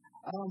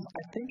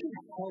 I think it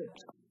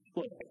helps.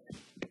 Look,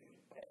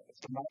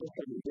 from my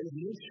perspective, there's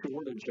no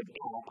shortage of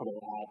capital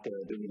out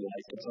there that would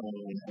like to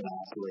own and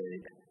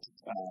operate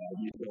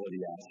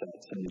utility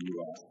assets in the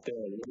U.S. There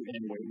are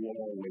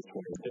water and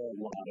wastewater. There are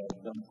a lot of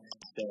them.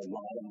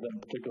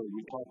 Particularly,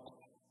 we talked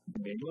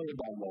mainly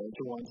about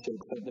larger ones,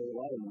 but there are a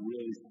lot of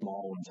really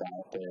small ones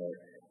out there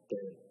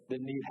that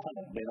need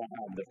help. They don't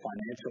have the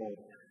financial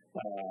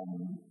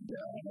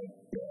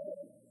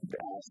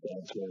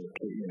assets or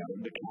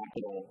the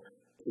capital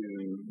to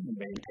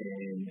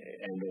maintain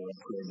and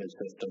improve the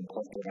system,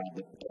 plus they have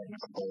the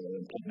technical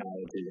and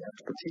technology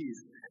expertise.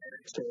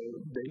 So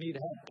they need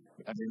help.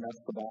 I mean,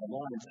 that's the bottom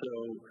line.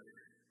 So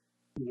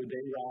would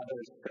they rather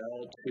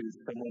sell to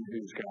someone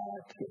who's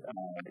got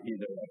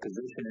either a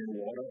position in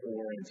water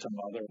or in some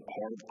other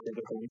part of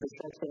critical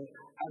infrastructure?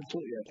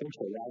 Absolutely, I think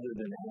so. Rather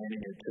than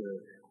handing it to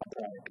a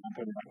private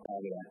company, a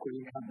private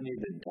equity company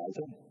that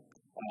doesn't,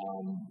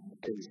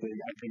 because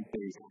I think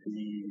they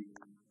see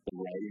the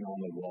writing on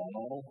the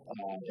wall,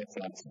 if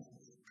that's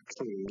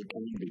true, it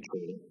can be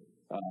true,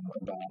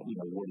 about,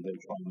 what are they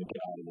trying to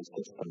get out of the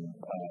system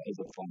as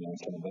a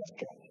financial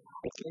investor.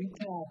 I think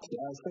that,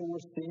 so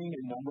we're seeing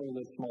a number of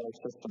the smaller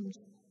systems.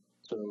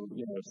 So,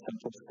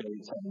 Central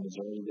States and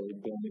Missouri,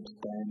 they've been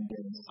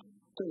expanding.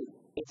 So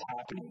it's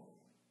happening.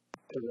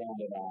 To round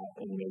it out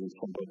and maybe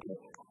simple,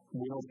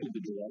 we don't see the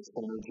direct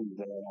synergies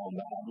there on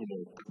that,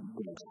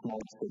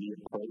 smart city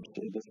approach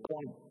at this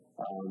point.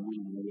 We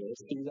will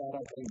see that,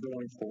 I think,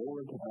 going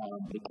forward,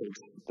 because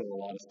there are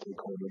a lot of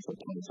stakeholders that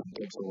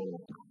takes a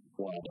little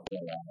while to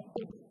play out.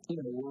 But,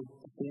 we're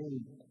seeing,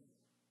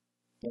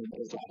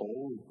 as a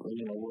whole,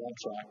 we're on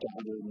track to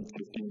 115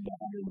 to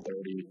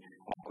 130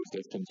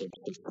 acquisitions of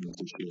systems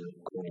this year,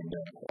 according to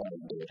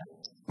data.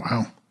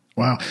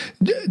 Wow.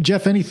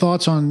 Jeff, any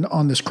thoughts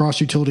on this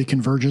cross-utility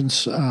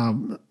convergence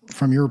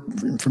from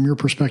your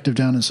perspective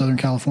down in Southern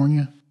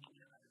California?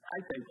 I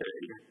think they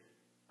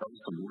have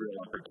some real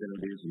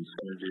opportunities and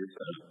synergies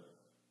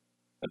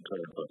that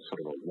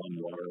sort of a one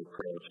water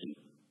approach.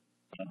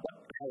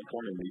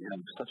 California, we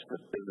have such a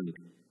different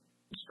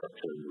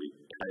structure. We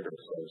tied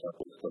ourselves up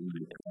with so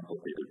many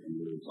complicated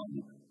rules on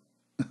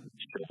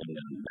showing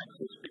a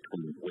nexus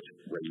between which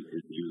rate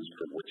is used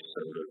for which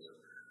service.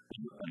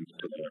 Thanks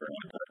to our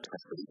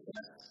anti-taxing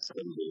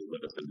proposals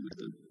that have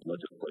been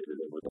legislated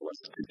over the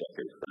last 2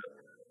 decades, that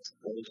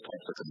those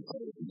types of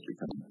comparisons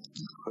become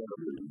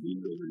incredibly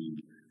legally,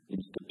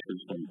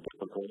 institutionally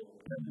difficult,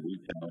 and we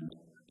found,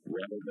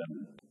 rather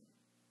than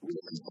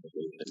real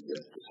consolidation, we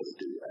have to sort of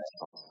do ad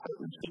hoc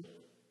partnership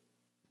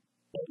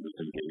that was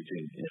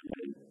engaging in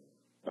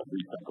a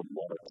recycled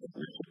water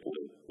partnership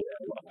with the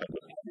Los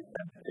Angeles County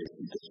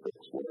Sanitation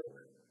Districts, where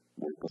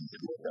we're going to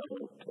work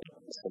out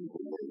a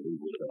simple way we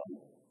would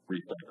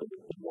recycle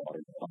the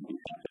water on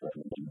behalf of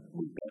them and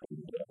move that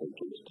into other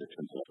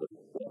jurisdictions, other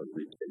water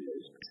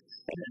retailers.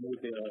 And then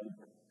with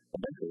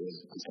eventually,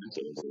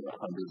 essentially, it's a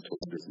 100 to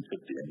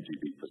 150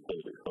 MGB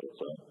facility, so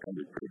it's going to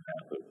be pretty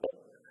massive, but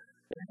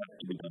it has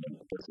to be done in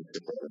partnership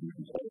with other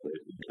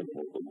consolidation to the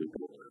local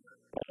legal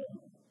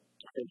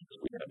agents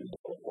we have in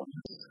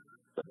California.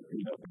 But,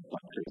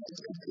 not just in this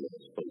country, I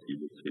suppose you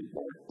would see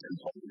more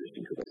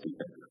consolidation because I think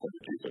that's what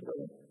the chiefs are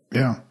doing.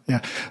 Yeah.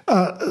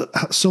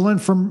 Celine,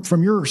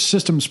 from your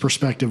systems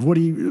perspective, what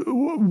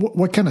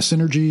kind of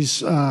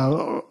synergies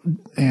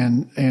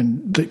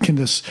and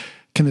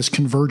can this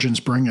convergence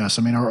bring us?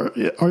 I mean,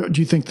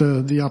 do you think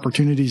the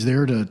opportunities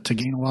there to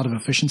gain a lot of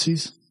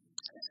efficiencies?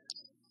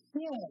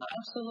 Yeah,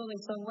 absolutely.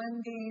 So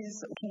when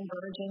these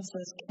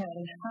convergences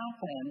can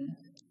happen,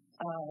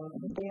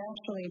 they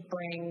actually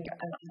bring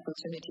an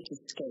opportunity to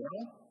scale.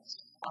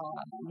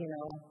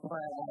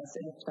 Whereas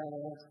if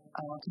they're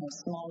kind of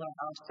smaller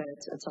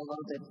outfits, it's a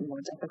little bit more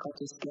difficult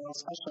to scale,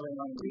 especially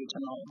on a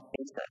regional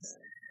basis.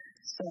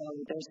 So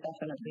there's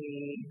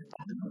definitely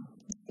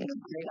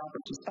great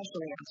opportunity,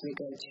 especially as we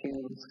go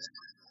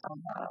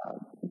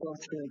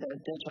through the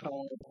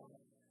digital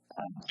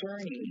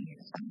journey,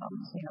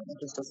 as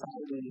a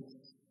society.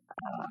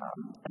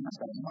 and as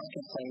a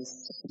marketplace,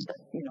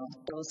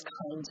 those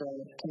kinds of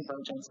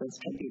convergences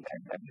can be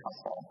very, very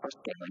helpful for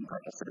scaling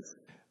purposes.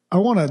 I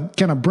want to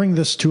kind of bring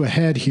this to a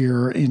head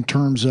here in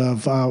terms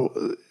of,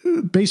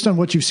 based on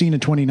what you've seen in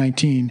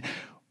 2019,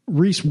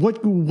 Reese,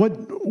 what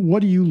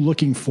are you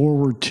looking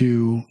forward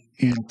to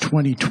in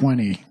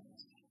 2020?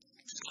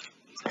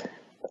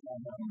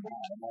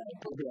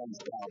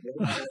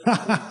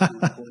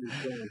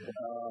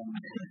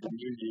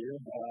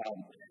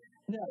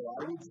 No,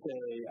 I would say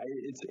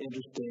it's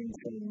interesting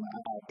from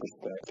our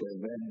perspective,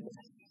 and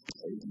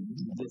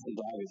this is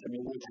obvious. I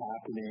mean, what's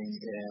happening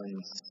in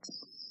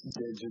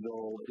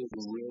digital is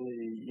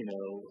really,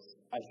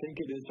 I think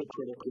it is a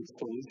critical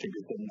solution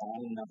because there are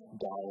not enough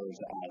dollars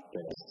out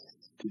there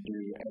to do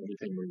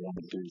everything we want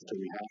to do, so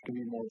we have to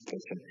be more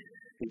efficient.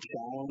 The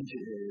challenge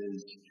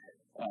is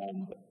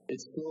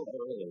it's still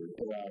early,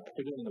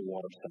 particularly in the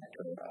water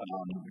sector.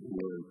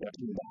 We're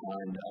definitely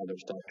behind other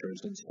sectors,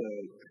 and so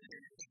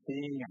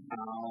seeing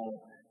how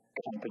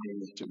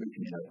companies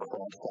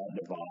cross that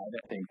divide,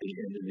 I think the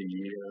end of the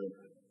year,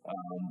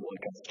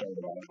 like I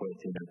started off with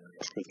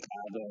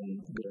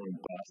Fathom going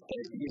bust,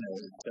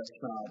 that's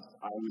not,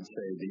 I would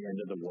say, the end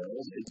of the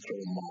world. It's a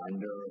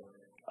reminder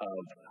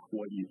of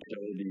what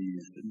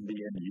utilities, the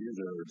end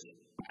users,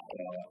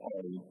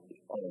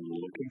 are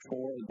looking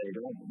for. They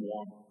don't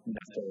want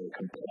necessarily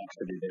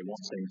complexity. They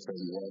want things that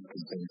work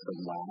and things that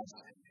last,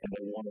 and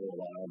they want a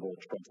reliable,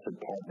 trusted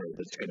partner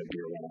that's going to be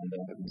around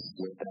them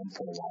with them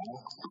for a while.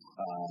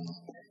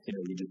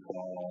 We just saw,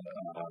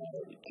 I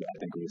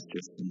think it was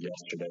just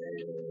yesterday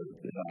or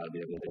the other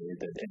day,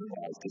 that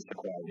Enterprise just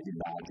acquired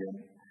Imagine.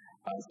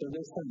 So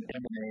there's some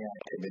M&A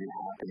activity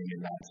happening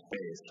in that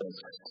space. So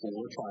what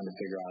we're trying to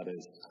figure out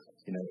is,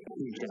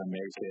 who's going to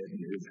make it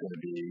and who's going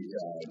to be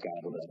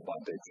gobbled up by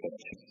big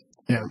fish.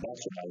 Yeah.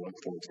 That's what I look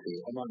forward to,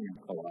 among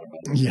a lot of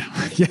others.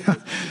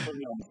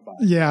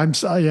 Yeah.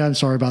 I'm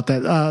sorry about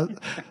that.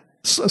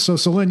 So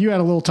Celine, you had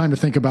a little time to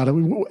think about it.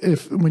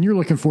 When you're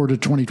looking forward to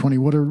 2020,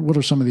 what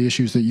are some of the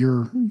issues that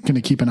you're going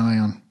to keep an eye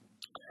on?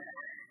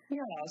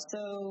 Yeah,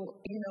 so,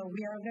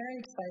 we are very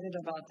excited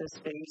about this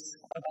space,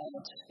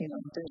 about,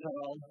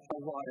 digital for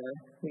water.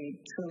 We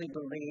truly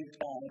believe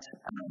that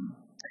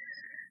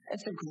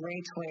it's a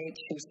great way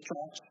to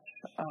stretch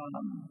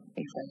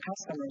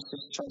customers to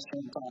stretch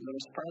their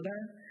dollars further,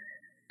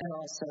 and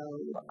also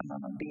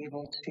be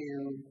able to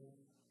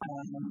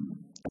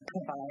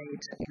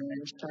provide and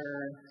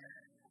ensure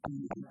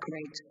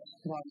great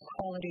water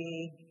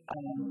quality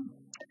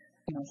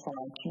for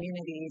our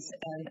communities,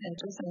 and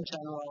just in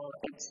general,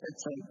 it's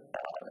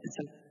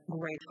a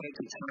great way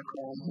to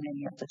tackle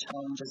many of the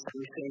challenges that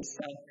we face.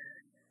 So,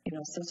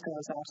 Cisco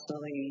is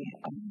absolutely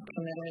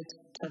committed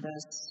to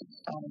this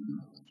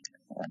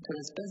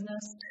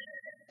business,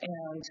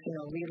 and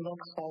we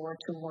look forward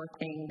to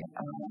working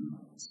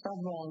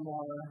several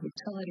more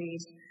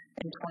utilities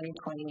in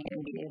 2020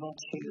 and be able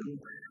to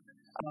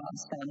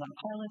stand up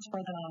pilots for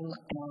them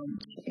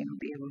and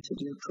be able to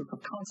do proof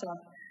of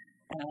concept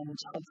and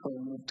hopefully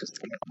move to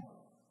scale.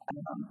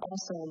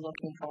 Also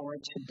looking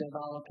forward to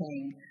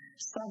developing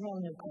several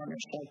new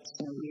partnerships.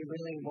 We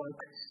really work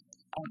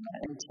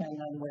in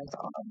tandem with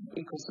our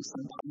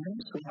ecosystem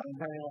partners. We have a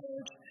very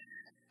large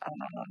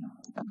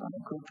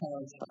group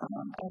of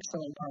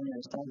excellent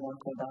partners that work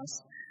with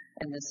us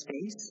in this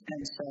space,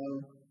 and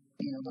so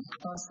we're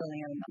constantly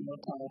on the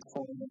lookout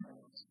for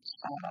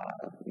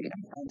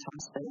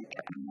fantastic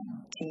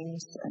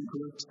teams and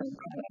groups and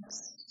products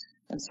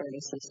and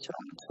services to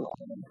add to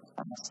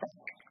our stack.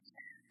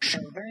 So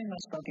very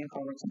much looking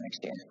forward to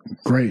next year.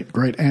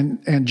 Great.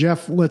 And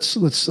Jeff, let's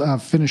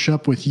finish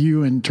up with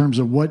you in terms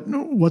of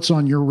what's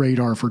on your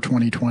radar for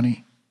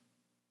 2020.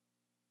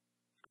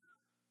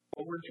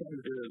 What we're trying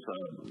to do is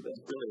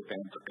really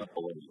advance a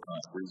couple of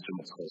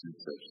regional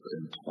partnerships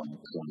in 2020,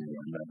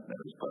 and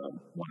that is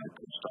one I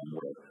touched on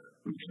where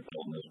we can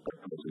build this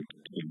because we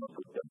came up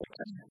with the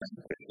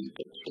efficiency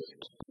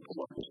district, the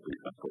largest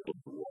example of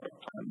the water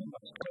time in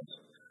this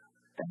case.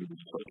 And we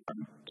just trying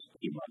to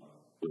team up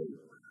with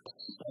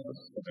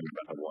something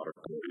about the water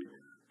quality,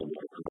 the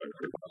water provider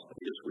for Las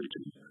Vegas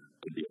region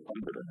to be a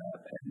funded in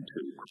that and to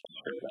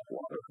share that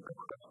water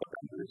across the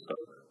country. So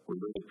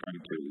we're really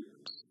trying to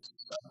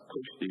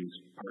push these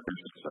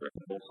partnerships that are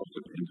all sorts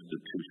of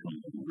institutional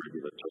and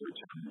regulatory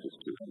challenges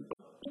to them, but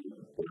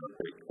they are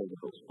very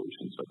critical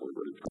solutions that we're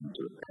really trying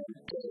to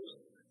advance those.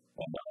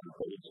 And our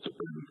goal is to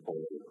bring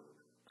forward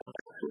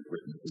a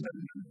written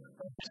commitment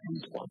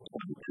in 2020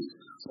 to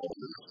all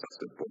the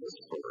respective goals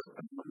for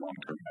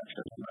long-term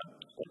action on that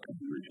second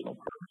regional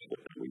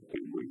partnership that we do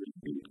really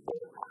need for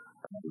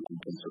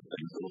long-term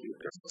sustainability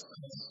across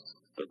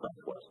the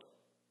Southwest.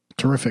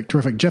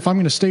 Terrific. Jeff, I'm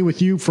going to stay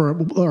with you for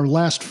our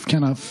last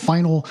kind of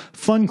final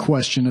fun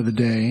question of the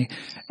day.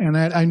 And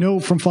that I know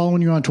from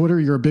following you on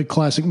Twitter, you're a big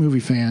classic movie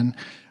fan.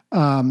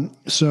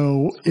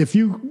 So if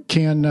you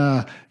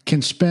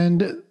can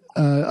spend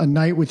a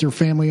night with your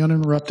family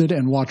uninterrupted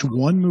and watch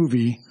one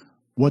movie,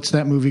 what's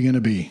that movie going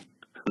to be?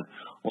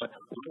 One of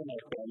my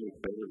family's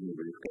favorite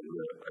movies,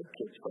 because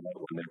kids from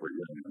when they were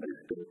young, they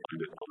still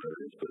find it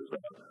hilarious, is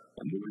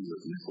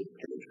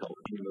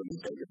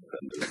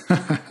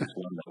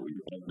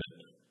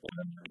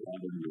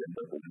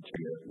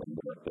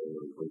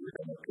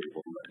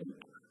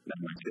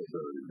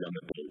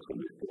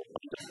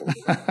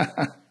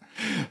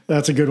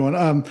That's a good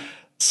one.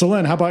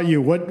 Celine, how about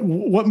you?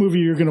 What movie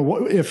you're going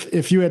to,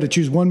 if you had to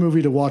choose one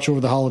movie to watch over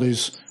the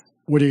holidays,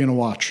 what are you going to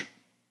watch?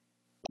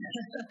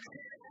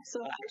 So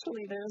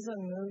actually, there's a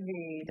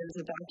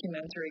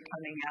documentary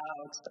coming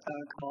out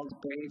called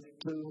Brave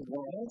Blue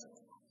World,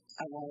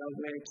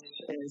 which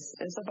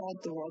is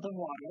about the world of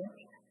water.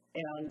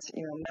 And,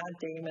 Matt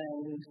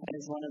Damon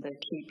is one of the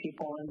key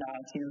people in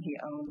that.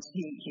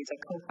 He's a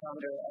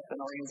co-founder of an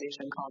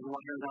organization called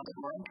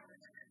Water.org.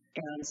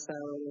 And so,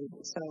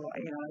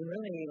 I'm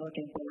really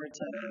looking forward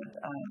to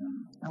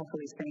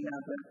hopefully seeing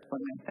that with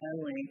my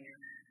family.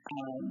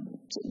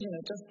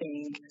 Just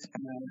being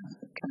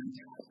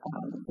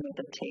what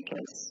the take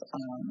is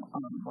on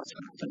what's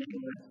happening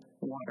with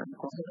water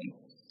globally.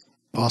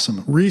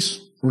 Awesome. Reese,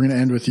 we're going to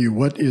end with you.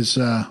 What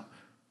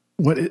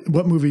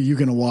movie are you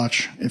going to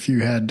watch if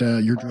you had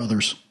your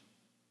druthers?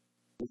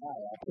 Yeah,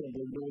 I couldn't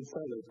really say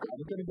this.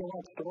 I'm going to go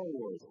watch Star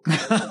Wars.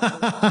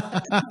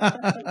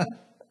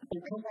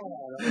 Come on,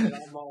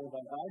 I'm all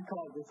about that. I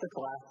call this a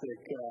classic.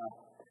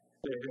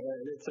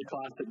 It's a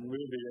classic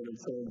movie in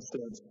its own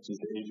sense,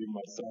 just aging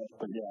myself.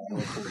 But yeah, I know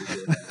it's pretty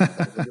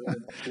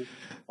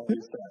good.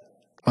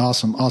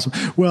 Awesome.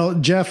 Well,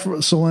 Jeff,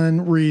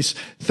 Celine, Reese,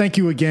 thank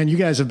you again. You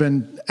guys have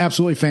been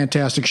absolutely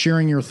fantastic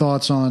sharing your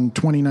thoughts on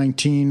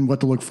 2019,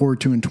 what to look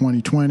forward to in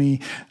 2020.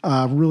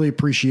 Really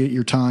appreciate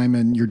your time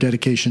and your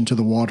dedication to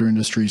the water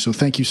industry. So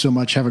thank you so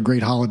much. Have a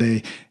great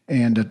holiday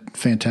and a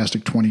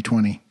fantastic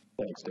 2020.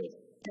 Thanks, Dave.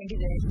 Thank you,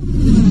 Dave.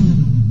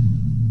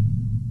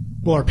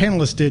 Well, our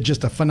panelists did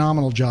just a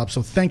phenomenal job.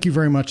 So thank you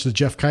very much to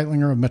Jeff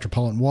Keitlinger of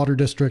Metropolitan Water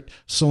District,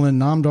 Celine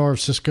Namdar of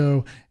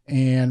Cisco,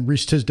 and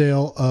Reese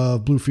Tisdale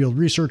of Bluefield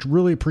Research.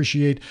 Really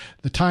appreciate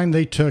the time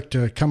they took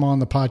to come on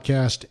the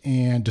podcast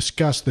and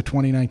discuss the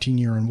 2019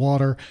 year in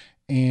water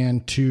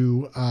and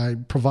to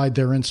provide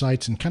their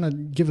insights and kind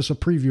of give us a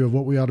preview of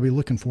what we ought to be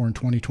looking for in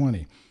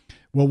 2020.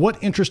 Well,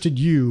 what interested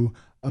you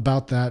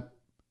about that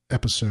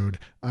episode?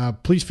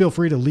 Please feel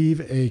free to leave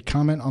a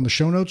comment on the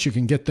show notes. You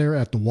can get there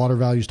at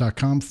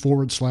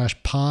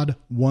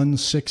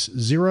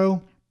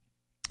thewatervalues.com/pod160.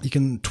 You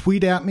can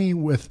tweet at me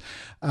with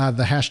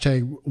the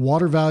hashtag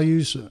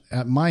watervalues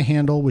at my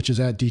handle, which is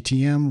at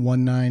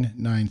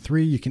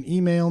DTM1993. You can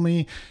email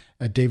me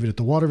at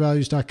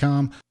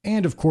david@thewatervalues.com.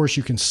 And of course,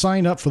 you can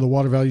sign up for the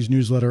Water Values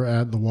newsletter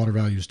at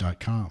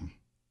thewatervalues.com.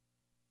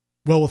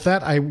 Well, with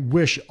that, I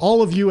wish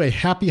all of you a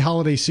happy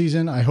holiday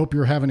season. I hope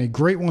you're having a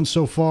great one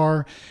so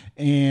far,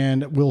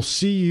 and we'll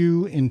see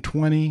you in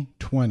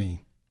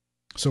 2020.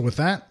 So with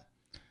that,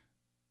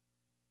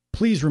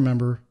 please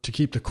remember to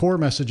keep the core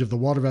message of the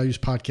Water Values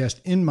podcast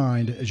in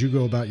mind as you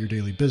go about your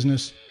daily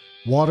business.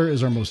 Water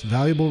is our most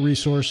valuable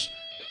resource,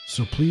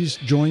 so please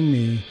join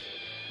me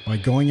by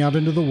going out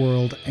into the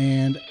world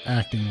and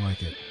acting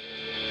like it.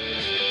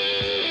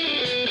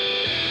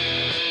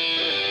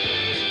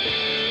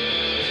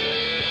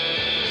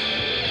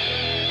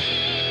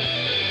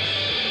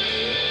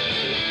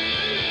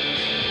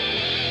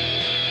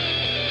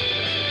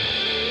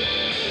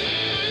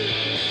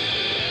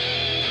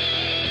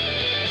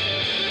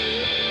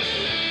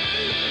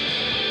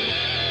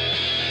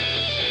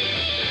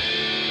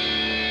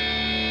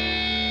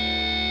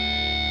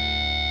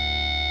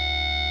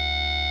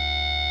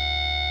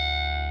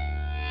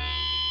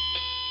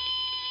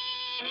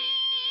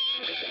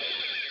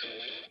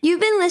 You've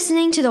been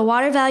listening to the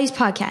Water Values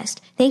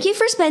Podcast. Thank you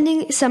for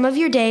spending some of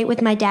your day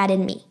with my dad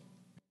and me.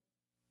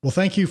 Well,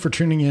 thank you for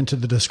tuning in to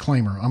the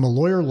disclaimer. I'm a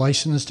lawyer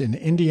licensed in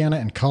Indiana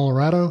and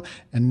Colorado,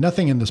 and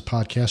nothing in this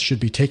podcast should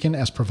be taken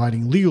as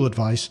providing legal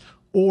advice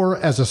or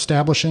as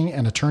establishing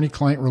an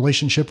attorney-client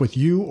relationship with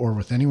you or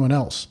with anyone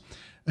else.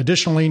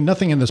 Additionally,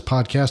 nothing in this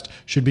podcast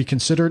should be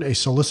considered a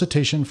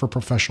solicitation for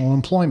professional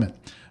employment.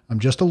 I'm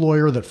just a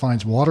lawyer that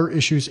finds water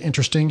issues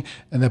interesting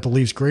and that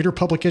believes greater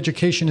public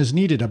education is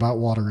needed about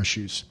water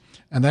issues.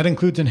 And that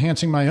includes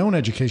enhancing my own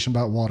education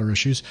about water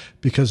issues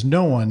because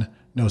no one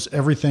knows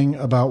everything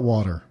about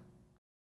water.